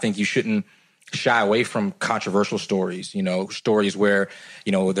listener. And I think you shouldn't shy away from controversial stories, stories where,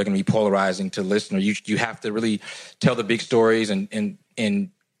 they're going to be polarizing to the listener. You have to really tell the big stories and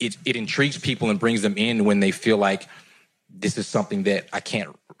it intrigues people and brings them in when they feel like this is something that I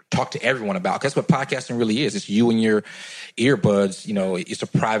can't talk to everyone about. That's what podcasting really is. It's you and your earbuds, it's a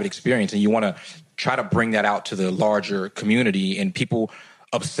private experience, and you want to try to bring that out to the larger community, and people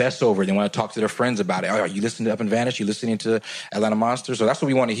obsess over it. They want to talk to their friends about it. Oh, are you listening to Up and Vanish? You listening to Atlanta Monster? So that's what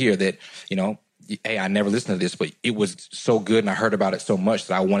we want to hear, that, hey, I never listened to this, but it was so good and I heard about it so much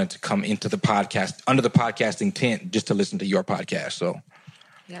that I wanted to come into the podcast, under the podcasting tent, just to listen to your podcast. So,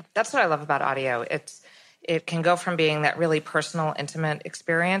 yeah, that's what I love about audio. it can go from being that really personal, intimate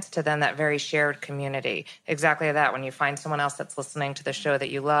experience to then that very shared community. Exactly that. When you find someone else that's listening to the show that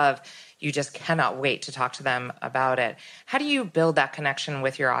you love, you just cannot wait to talk to them about it. How do you build that connection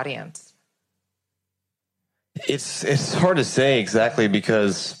with your audience? It's hard to say exactly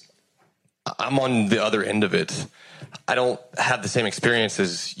because I'm on the other end of it. I don't have the same experience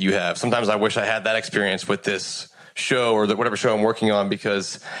as you have. Sometimes I wish I had that experience with this show or whatever show I'm working on,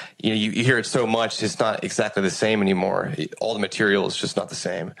 because you hear it so much, it's not exactly the same anymore. All the material is just not the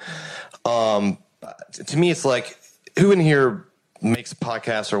same. To me, it's like, who in here makes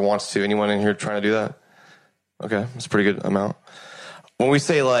podcasts or wants to? Anyone in here trying to do that? Okay, that's a pretty good amount. When we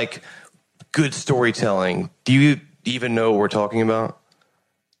say like good storytelling, do you even know what we're talking about?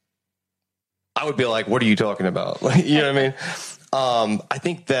 I would be like, what are you talking about? You know what I mean? I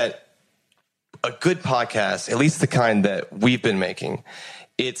think that a good podcast, at least the kind that we've been making,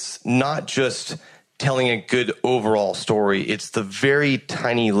 it's not just telling a good overall story. It's the very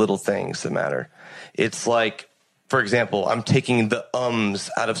tiny little things that matter. It's like, for example, I'm taking the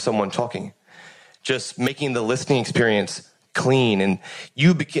ums out of someone talking, just making the listening experience clean, and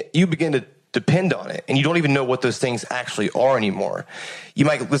you begin to depend on it, and you don't even know what those things actually are anymore. You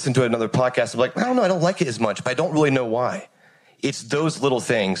might listen to another podcast and be like, I don't know, I don't like it as much, but I don't really know why. It's those little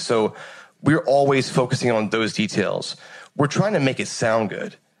things. So we're always focusing on those details. We're trying to make it sound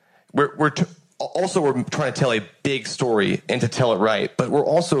good. We're trying to tell a big story and to tell it right, but we're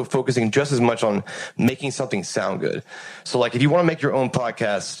also focusing just as much on making something sound good. So like, if you want to make your own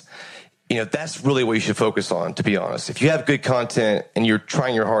podcast, that's really what you should focus on, to be honest. If you have good content and you're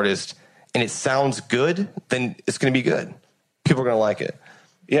trying your hardest and it sounds good, then it's going to be good. People are going to like it.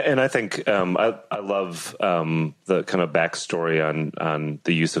 Yeah, and I think I love the kind of backstory on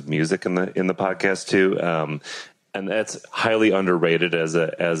the use of music in the podcast too, and that's highly underrated as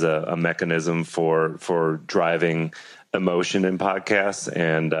a mechanism for driving emotion in podcasts.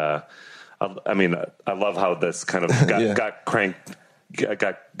 And I love how this kind of got cranked.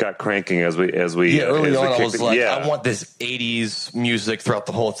 Got cranking as we early on. I was like, I want this 80s music throughout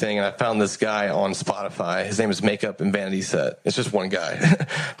the whole thing, and I found this guy on Spotify. His name is Makeup and Vanity Set. It's just one guy.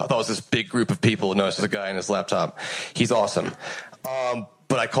 I thought it was this big group of people. No, it's just a guy in his laptop. He's awesome.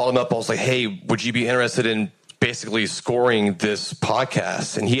 But I called him up. I was like, hey, would you be interested in basically scoring this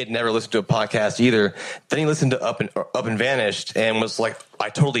podcast? And he had never listened to a podcast either. Then he listened to Up and Vanished and was like, I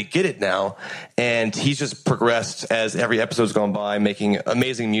totally get it now. And he's just progressed as every episode's gone by, making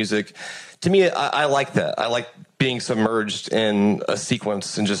amazing music. To me, I like that. I like being submerged in a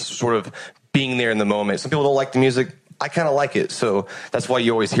sequence and just sort of being there in the moment. Some people don't like the music. I kind of like it. So that's why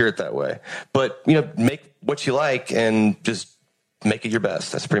you always hear it that way. But, make what you like and just make it your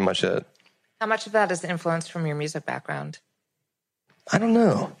best. That's pretty much it. How much of that is influenced from your music background? I don't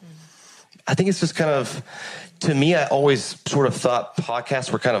know. I think it's just kind of, to me, I always sort of thought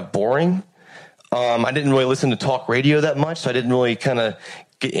podcasts were kind of boring. I didn't really listen to talk radio that much, so I didn't really kind of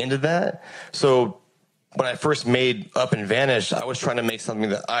get into that. So when I first made Up and Vanished, I was trying to make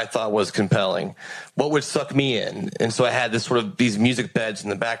something that I thought was compelling. What would suck me in? And so I had these music beds in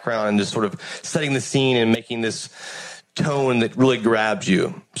the background and just sort of setting the scene and making this tone that really grabs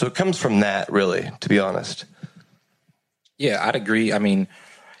you. So it comes from that, really, to be honest. Yeah, I'd agree. I mean,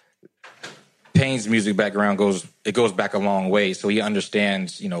 Payne's music background goes back a long way. So he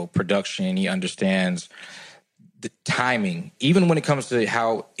understands, production. He understands the timing, even when it comes to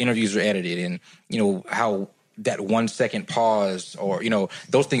how interviews are edited and, how that 1 second pause or,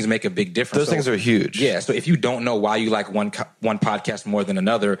 those things make a big difference. Those things are huge. Yeah. So if you don't know why you like one podcast more than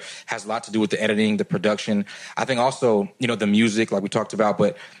another, has a lot to do with the editing, the production. I think also, the music, like we talked about,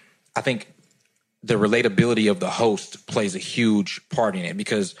 but I think the relatability of the host plays a huge part in it,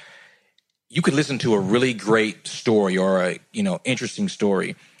 because you could listen to a really great story or a, interesting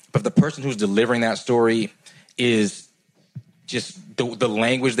story, but if the person who's delivering that story is just the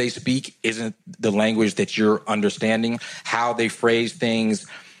language they speak isn't the language that you're understanding, how they phrase things.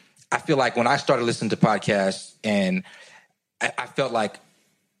 I feel like when I started listening to podcasts, and I felt like,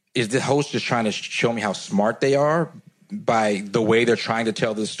 is the host just trying to show me how smart they are by the way they're trying to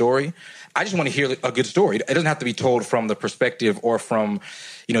tell this story? I just want to hear a good story. It doesn't have to be told from the perspective or from,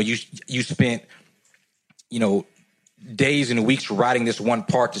 you spent, days and weeks writing this one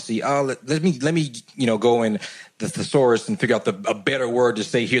part to see, let me go in the thesaurus and figure out a better word to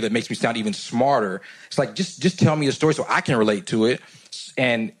say here that makes me sound even smarter. It's like, just tell me a story so I can relate to it.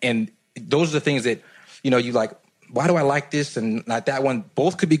 And those are the things that, you like, why do I like this and not that one?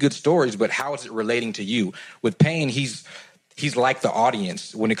 Both could be good stories, but how is it relating to you? With Payne, he's like the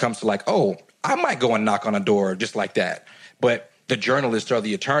audience when it comes to like, oh, I might go and knock on a door just like that. But the journalist or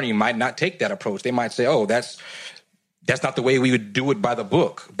the attorney might not take that approach. They might say, oh, that's not the way we would do it by the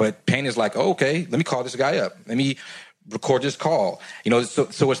book. But Payne is like, oh, okay, let me call this guy up. Let me record this call.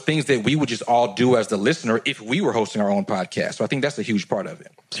 So it's things that we would just all do as the listener if we were hosting our own podcast. So I think that's a huge part of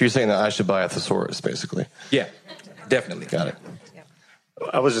it. So you're saying that I should buy a thesaurus, basically? Yeah, definitely. Got it.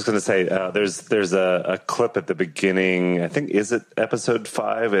 I was just going to say, there's a clip at the beginning, I think, is it episode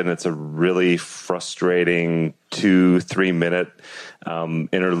 5? And it's a really frustrating 2-3 minute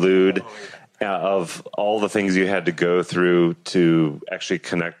interlude of all the things you had to go through to actually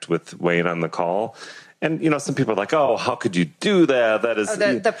connect with Wayne on the call. And, some people are like, oh, how could you do that? That is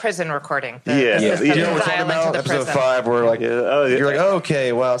the prison recording. You know what we're talking about? Episode 5, where you're like, oh,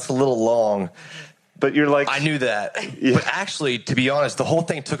 okay, well, it's a little long. But you're like... I knew that. Yeah. But actually, to be honest, the whole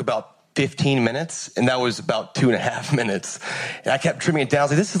thing took about 15 minutes, and that was about 2.5 minutes. And I kept trimming it down. I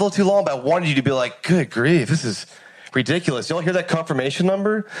was like, this is a little too long, but I wanted you to be like, good grief, this is ridiculous. Y'all hear that confirmation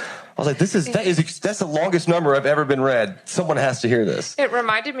number? I was like, that's the longest number I've ever been read. Someone has to hear this. It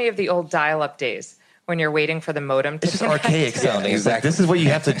reminded me of the old dial-up days when you're waiting for the modem to It's just archaic sounding. Exactly. Like, this is what you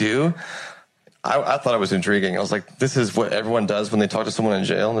have to do? I thought it was intriguing. I was like, this is what everyone does when they talk to someone in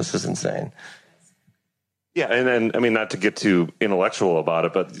jail? This is insane. Yeah, and then, I mean, not to get too intellectual about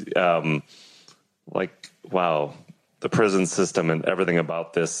it, but wow, the prison system and everything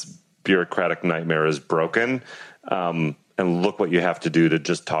about this bureaucratic nightmare is broken. And look what you have to do to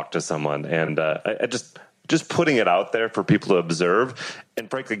just talk to someone. And I just putting it out there for people to observe and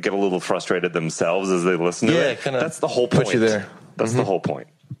frankly get a little frustrated themselves as they listen to it. That's the whole point. Put you there. That's the whole point.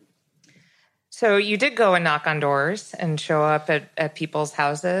 So you did go and knock on doors and show up at people's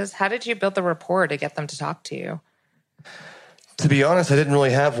houses. How did you build the rapport to get them to talk to you? To be honest, I didn't really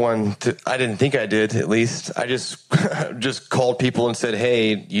have one. I didn't think I did, at least. I just called people and said,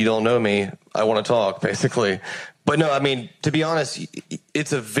 hey, you don't know me. I want to talk, basically. But no, I mean, to be honest,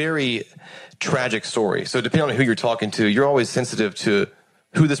 it's a very tragic story. So depending on who you're talking to, you're always sensitive to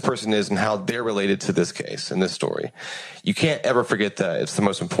who this person is and how they're related to this case and this story. You can't ever forget that. It's the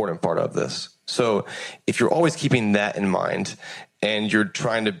most important part of this. So if you're always keeping that in mind and you're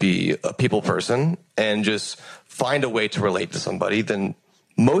trying to be a people person and just find a way to relate to somebody, then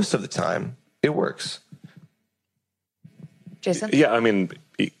most of the time it works. Jason? Yeah, I mean,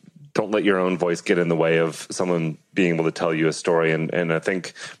 don't let your own voice get in the way of someone being able to tell you a story. And I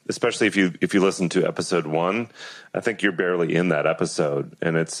think, especially if you listen to episode 1, I think you're barely in that episode,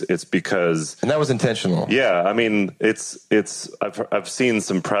 and it's because, and that was intentional. Yeah, I mean, I've seen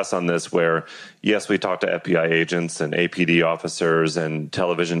some press on this where, yes, we talked to FBI agents and APD officers and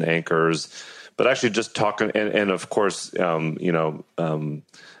television anchors, but actually just talking, and of course,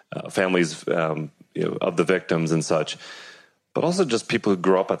 families of the victims and such. But also just people who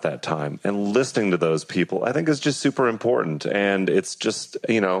grew up at that time, and listening to those people, I think is just super important. And it's just,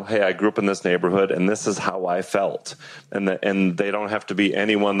 hey, I grew up in this neighborhood and this is how I felt. And they don't have to be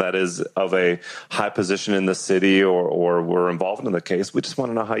anyone that is of a high position in the city or were involved in the case. We just want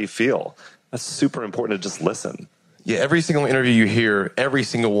to know how you feel. That's super important to just listen. Yeah, every single interview you hear, every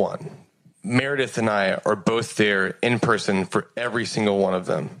single one, Meredith and I are both there in person for every single one of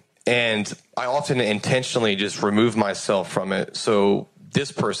them. And I often intentionally just remove myself from it. So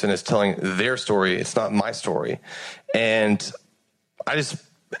this person is telling their story. It's not my story. And I just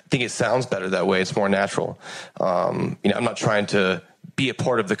think it sounds better that way. It's more natural. I'm not trying to be a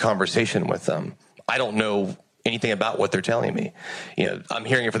part of the conversation with them. I don't know anything about what they're telling me. I'm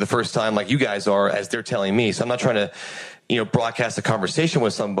hearing it for the first time like you guys are as they're telling me. So I'm not trying to, broadcast a conversation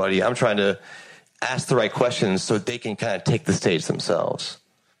with somebody. I'm trying to ask the right questions so they can kind of take the stage themselves.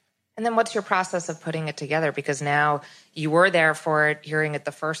 And then what's your process of putting it together? Because now you were there for it, hearing it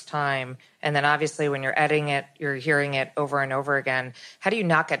the first time, and then obviously when you're editing it, you're hearing it over and over again. How do you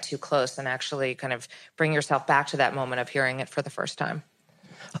not get too close and actually kind of bring yourself back to that moment of hearing it for the first time?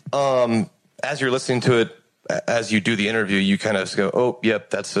 As you're listening to it, as you do the interview, you kind of go, oh, yep,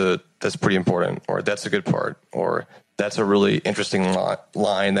 that's pretty important, or that's a good part, or that's a really interesting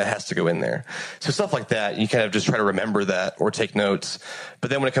line that has to go in there. So stuff like that, you kind of just try to remember that or take notes.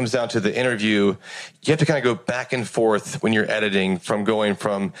 But then when it comes down to the interview, you have to kind of go back and forth when you're editing from going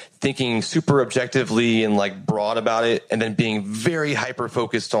from thinking super objectively and like broad about it and then being very hyper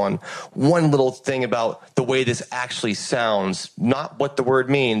focused on one little thing about the way this actually sounds, not what the word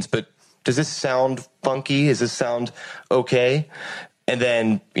means, but does this sound funky? Does this sound okay? And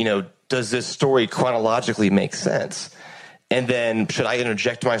then, does this story chronologically make sense? And then should I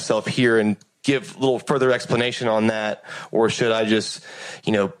interject myself here and give a little further explanation on that? Or should I just,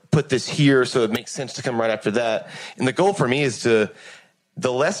 put this here so it makes sense to come right after that? And the goal for me is the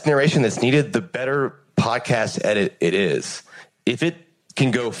less narration that's needed, the better podcast edit it is. if it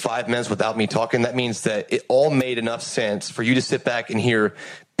can go 5 minutes without me talking, that means that it all made enough sense for you to sit back and hear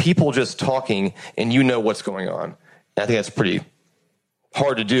people just talking and you know what's going on. And I think that's pretty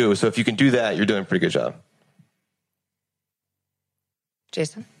hard to do. So if you can do that, you're doing a pretty good job.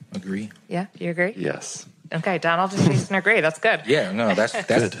 Jason? Agree. Yeah, you agree? Yes. Okay, Donald and Jason agree. That's good. Yeah, no, that's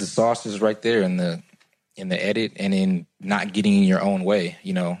the sauce is right there in the edit and in not getting in your own way.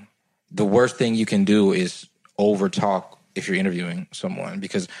 You know, the worst thing you can do is over talk if you're interviewing someone,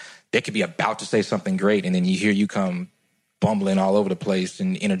 because they could be about to say something great and then you come bumbling all over the place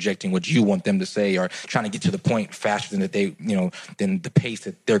and interjecting what you want them to say, or trying to get to the point faster than than the pace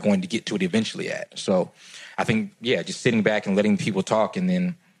that they're going to get to it eventually at. So I think, just sitting back and letting people talk and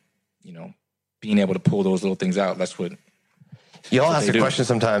then, being able to pull those little things out. That's what y'all ask a question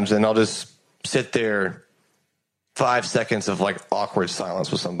sometimes, and I'll just sit there 5 seconds of like awkward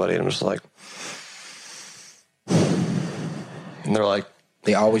silence with somebody, and I'm just like, and they're like,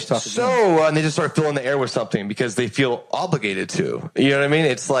 they always talk. And they just start filling the air with something because they feel obligated to. You know what I mean?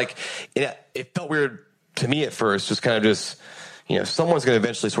 It's like it felt weird to me at first, just kind of someone's going to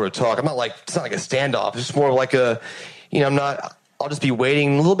eventually sort of talk. It's not like a standoff. It's just more like I'll just be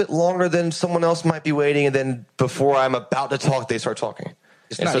waiting a little bit longer than someone else might be waiting, and then before I'm about to talk, they start talking.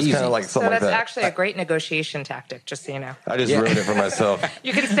 It's not easy. Kind of like something that's like that. actually a great negotiation tactic, just so you know. I just ruined it for myself.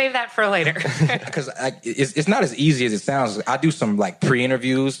 You can save that for later. Because it's not as easy as it sounds. I do some like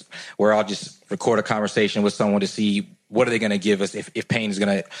pre-interviews where I'll just record a conversation with someone to see what are they going to give us if Payne is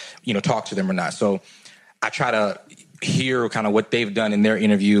going to talk to them or not. So I try to hear kind of what they've done in their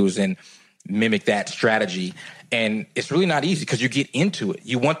interviews and mimic that strategy. And it's really not easy because you get into it.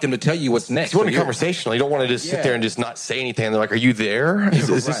 You want them to tell you what's next. You want to be conversational. You don't want to just sit there and just not say anything. They're like, are you there?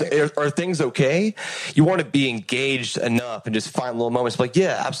 Are things okay? You want to be engaged enough and just find little moments like,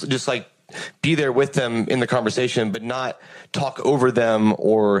 yeah, absolutely. Just like be there with them in the conversation, but not talk over them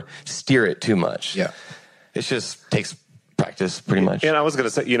or steer it too much. Yeah. It just takes practice pretty much. And I was going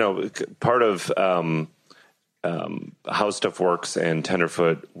to say, part of How Stuff Works and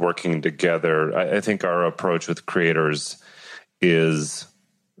Tenderfoot working together, I think our approach with creators is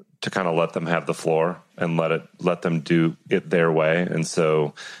to kind of let them have the floor and let them do it their way. And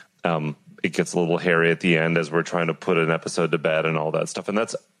so it gets a little hairy at the end as we're trying to put an episode to bed and all that stuff. And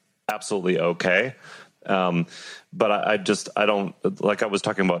that's absolutely okay. But I don't, like I was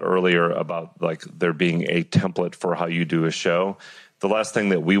talking about earlier about like there being a template for how you do a show. The last thing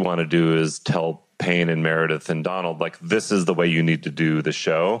that we want to do is tell Payne and Meredith and Donald, like, this is the way you need to do the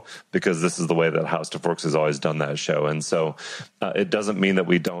show because this is the way that How Stuff Works has always done that show. And so it doesn't mean that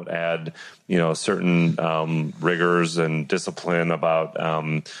we don't add, certain rigors and discipline about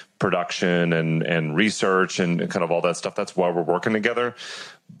production and research and kind of all that stuff. That's why we're working together.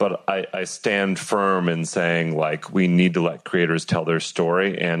 But I stand firm in saying, like, we need to let creators tell their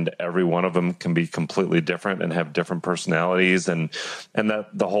story, and every one of them can be completely different and have different personalities and that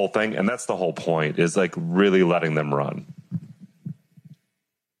the whole thing. And that's the whole point, is like really letting them run.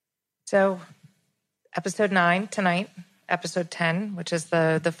 So episode 9 tonight, episode 10, which is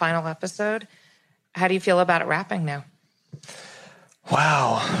the final episode. How do you feel about it wrapping now?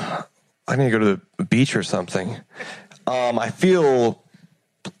 Wow. I need to go to the beach or something. I feel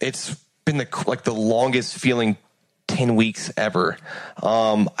it's been the longest feeling 10 weeks ever.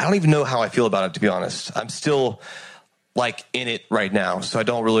 I don't even know how I feel about it, to be honest. I'm still like in it right now, so I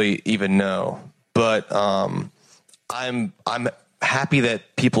don't really even know. But I'm happy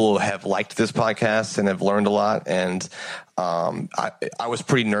that people have liked this podcast and have learned a lot. And I was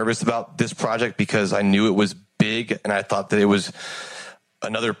pretty nervous about this project because I knew it was big, and I thought that it was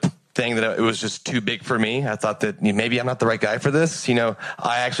another thing that it was just too big for me. I thought that maybe I'm not the right guy for this. I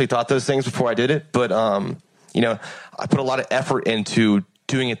actually thought those things before I did it, but I put a lot of effort into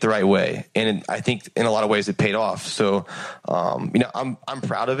doing it the right way, and I think in a lot of ways it paid off. So, I'm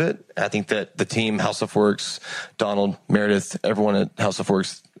proud of it. I think that the team, How Stuff Works, Donald, Meredith, everyone at How Stuff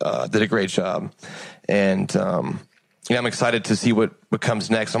Works did a great job, and I'm excited to see what comes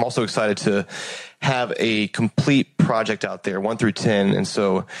next. I'm also excited to have a complete project out there, 1 through 10. And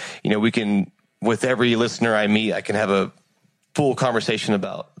so, we can, with every listener I meet, I can have a full conversation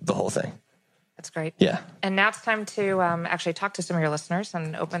about the whole thing. That's great. Yeah. And now it's time to actually talk to some of your listeners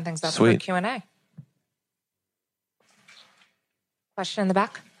and open things up Sweet. for Q&A. Question in the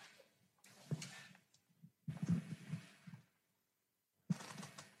back?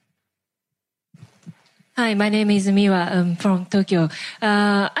 Hi, my name is Miwa. I'm from Tokyo.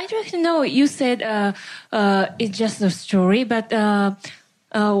 I'd like to know, you said it's just a story, but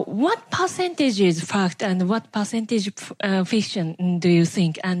what percentage is fact and what percentage fiction do you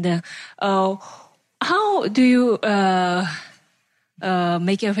think? And how do you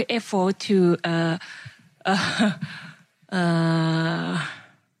make an effort to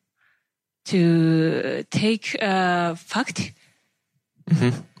take fact?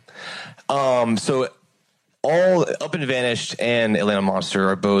 So all Up and Vanished and Atlanta Monster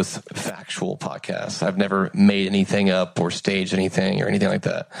are both factual podcasts. I've never made anything up or staged anything or anything like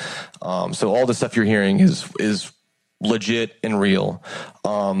that. So all the stuff you're hearing is legit and real.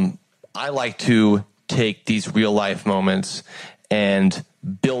 I like to take these real life moments and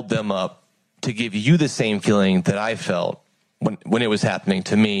build them up to give you the same feeling that I felt when it was happening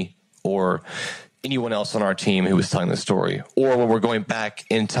to me or anyone else on our team who was telling the story, or when we're going back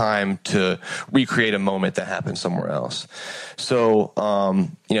in time to recreate a moment that happened somewhere else. So,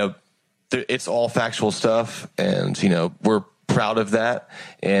 it's all factual stuff, and, we're proud of that.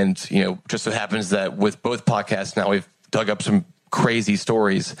 And, just so happens that with both podcasts now, we've dug up some crazy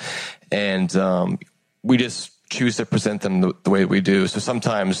stories, and we just choose to present them the way we do. So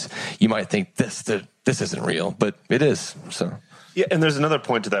sometimes you might think this isn't real, but it is. So. Yeah, and there's another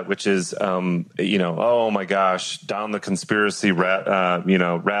point to that, which is, oh my gosh, down the conspiracy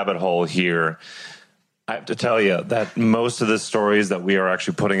rabbit hole here. I have to tell you that most of the stories that we are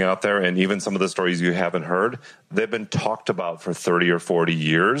actually putting out there, and even some of the stories you haven't heard, they've been talked about for 30 or 40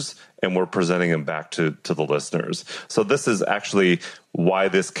 years, and we're presenting them back to the listeners. So this is actually why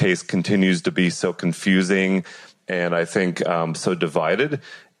this case continues to be so confusing and I think so divided,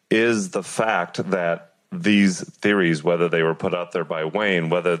 is the fact that these theories, whether they were put out there by Wayne,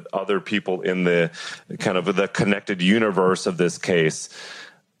 whether other people in the kind of the connected universe of this case,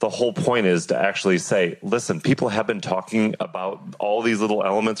 the whole point is to actually say, listen, people have been talking about all these little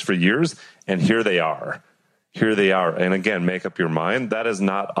elements for years, and here they are. Here they are. And again, make up your mind. That is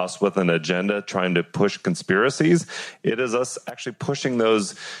not us with an agenda trying to push conspiracies. It is us actually pushing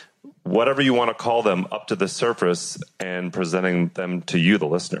those, whatever you want to call them, up to the surface and presenting them to you, the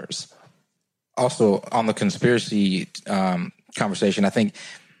listeners. Also, on the conspiracy conversation, I think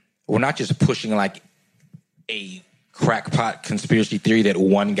we're not just pushing like a crackpot conspiracy theory that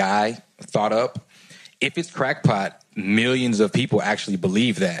one guy thought up. If it's crackpot, millions of people actually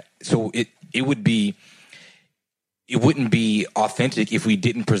believe that. So it wouldn't be authentic if we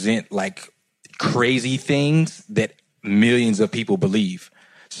didn't present like crazy things that millions of people believe.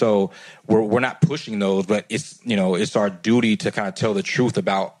 So we're not pushing those, but it's our duty to kind of tell the truth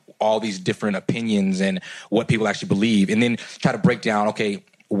about all these different opinions and what people actually believe, and then try to break down, okay,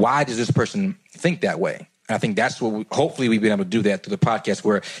 why does this person think that way? And I think that's what hopefully we've been able to do that through the podcast,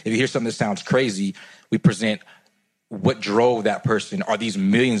 where if you hear something that sounds crazy, we present what drove that person or these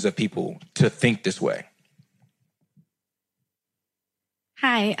millions of people to think this way.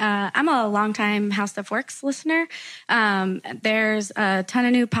 Hi, I'm a longtime How Stuff Works listener. There's a ton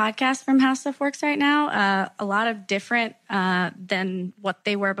of new podcasts from How Stuff Works right now, a lot of different than what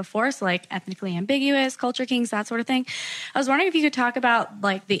they were before, so like Ethnically Ambiguous, Culture Kings, that sort of thing. I was wondering if you could talk about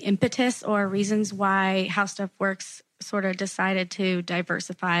like the impetus or reasons why How Stuff Works sort of decided to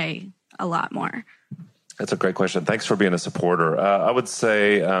diversify a lot more. That's a great question. Thanks for being a supporter. I would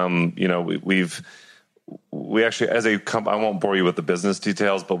say, we actually, as a company, I won't bore you with the business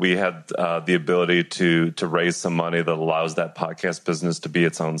details, but we had the ability to raise some money that allows that podcast business to be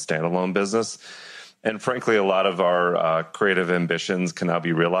its own standalone business. And frankly, a lot of our creative ambitions can now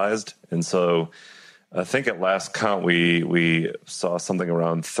be realized. And so I think at last count, we saw something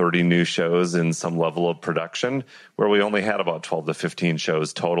around 30 new shows in some level of production, where we only had about 12 to 15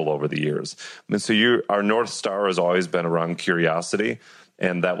 shows total over the years. And so our North Star has always been around curiosity,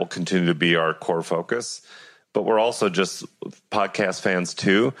 and that will continue to be our core focus. But we're also just podcast fans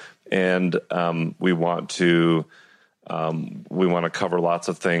too, and we want to cover lots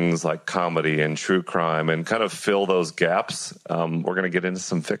of things like comedy and true crime and kind of fill those gaps. We're going to get into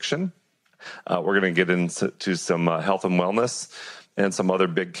some fiction. We're going to get into some health and wellness and some other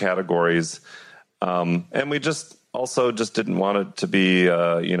big categories. And we just didn't want it to be,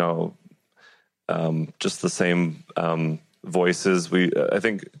 just the same voices. I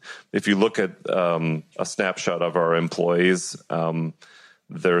think if you look at a snapshot of our employees,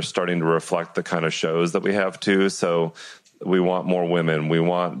 they're starting to reflect the kind of shows that we have too. So we want more women. We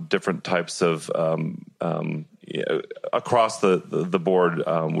want different types of across the board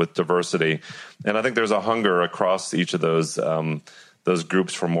with diversity. And I think there's a hunger across each of those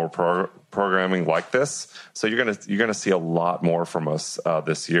groups for more programming like this. So you're gonna see a lot more from us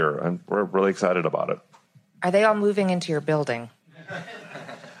this year, and we're really excited about it. Are they all moving into your building?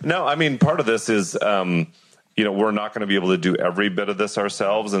 No, I mean, part of this is, we're not going to be able to do every bit of this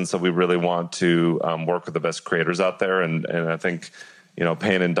ourselves. And so we really want to work with the best creators out there. And I think,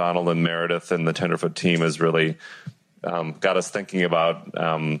 Payne and Donald and Meredith and the Tenderfoot team is really got us thinking about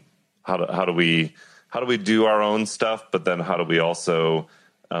how do we do our own stuff, but then how do we also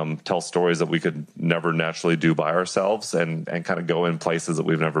tell stories that we could never naturally do by ourselves and kind of go in places that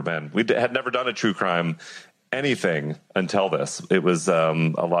we've never been. We had never done a true crime anything until this. It was a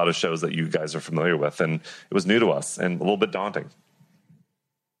lot of shows that you guys are familiar with, and it was new to us and a little bit daunting.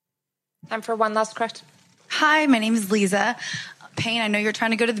 Time for one last question. Hi, my name is Lisa. Payne, I know you're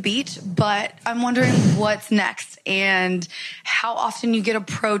trying to go to the beach, but I'm wondering what's next and how often you get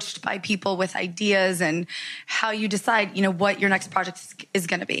approached by people with ideas and how you decide, what your next project is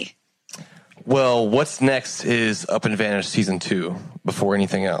going to be. Well, what's next is Up in Vanish Season 2 before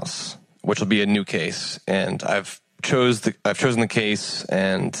anything else, which will be a new case. And I've chosen the case,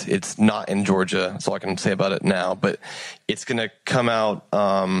 and it's not in Georgia. That's all I can say about it now. But it's going to come out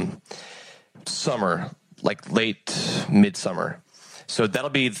summer, like late midsummer. So that'll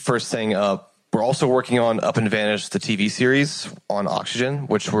be the first thing up. We're also working on Up and Vanish, the TV series on Oxygen,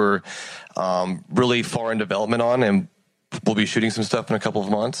 which we're really far in development on, and we'll be shooting some stuff in a couple of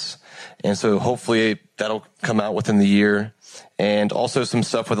months. And so hopefully that'll come out within the year. And also some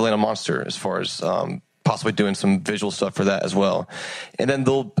stuff with Atlanta Monster as far as possibly doing some visual stuff for that as well. And then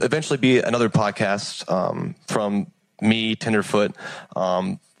there'll eventually be another podcast from me, Tenderfoot,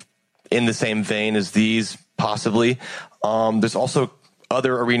 in the same vein as these, possibly. There's also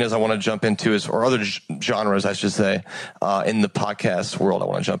other arenas I want to jump into, or other genres, I should say, in the podcast world I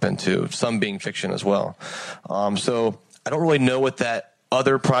want to jump into, some being fiction as well. So I don't really know what that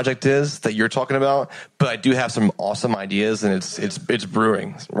other project is that you're talking about, but I do have some awesome ideas, and it's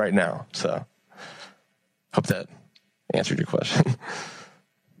brewing right now. So hope that answered your question.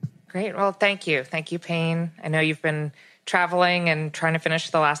 Great. Well, thank you. Thank you, Payne. I know you've been traveling and trying to finish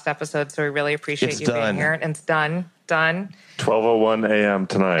the last episode, so we really appreciate you being here. And it's done. 12:01 a.m.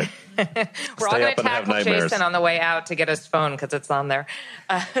 tonight. We're all going to tackle Jason on the way out to get his phone because it's on there.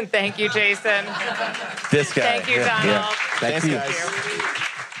 Thank you, Jason. This guy. Thank you, Donald. Yeah. Thank you.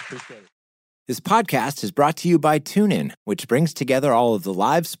 Appreciate it. This podcast is brought to you by TuneIn, which brings together all of the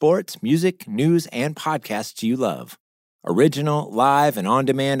live sports, music, news, and podcasts you love. Original, live, and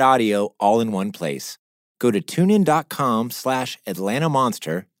on-demand audio all in one place. Go to tunein.com/Atlanta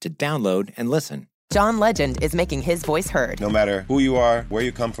Monster to download and listen. John Legend is making his voice heard. No matter who you are, where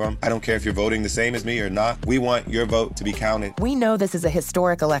you come from, I don't care if you're voting the same as me or not. We want your vote to be counted. We know this is a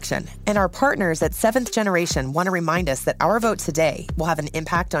historic election, and our partners at 7th Generation want to remind us that our vote today will have an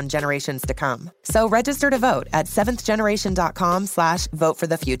impact on generations to come. So register to vote at 7thgeneration.com/vote for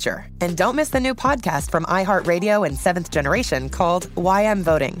the future. And don't miss the new podcast from iHeartRadio and 7th Generation called Why I'm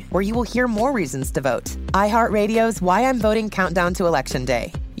Voting, where you will hear more reasons to vote. iHeartRadio's Why I'm Voting Countdown to Election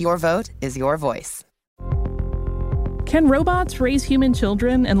Day. Your vote is your voice. Can robots raise human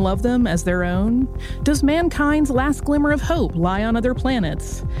children and love them as their own? Does mankind's last glimmer of hope lie on other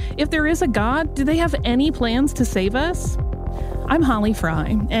planets? If there is a God, do they have any plans to save us? I'm Holly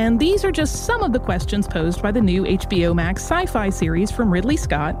Fry, and these are just some of the questions posed by the new HBO Max sci-fi series from Ridley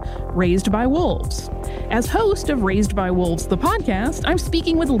Scott, Raised by Wolves. As host of Raised by Wolves, the podcast, I'm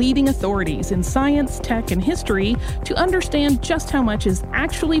speaking with leading authorities in science, tech, and history to understand just how much is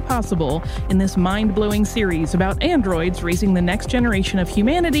actually possible in this mind-blowing series about androids raising the next generation of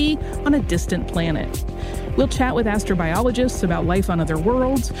humanity on a distant planet. We'll chat with astrobiologists about life on other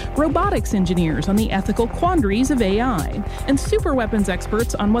worlds, robotics engineers on the ethical quandaries of AI, and superweapons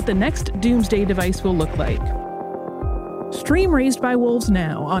experts on what the next doomsday device will look like. Stream Raised by Wolves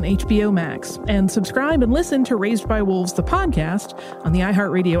now on HBO Max, and subscribe and listen to Raised by Wolves, the podcast, on the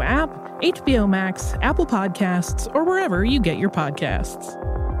iHeartRadio app, HBO Max, Apple Podcasts, or wherever you get your podcasts.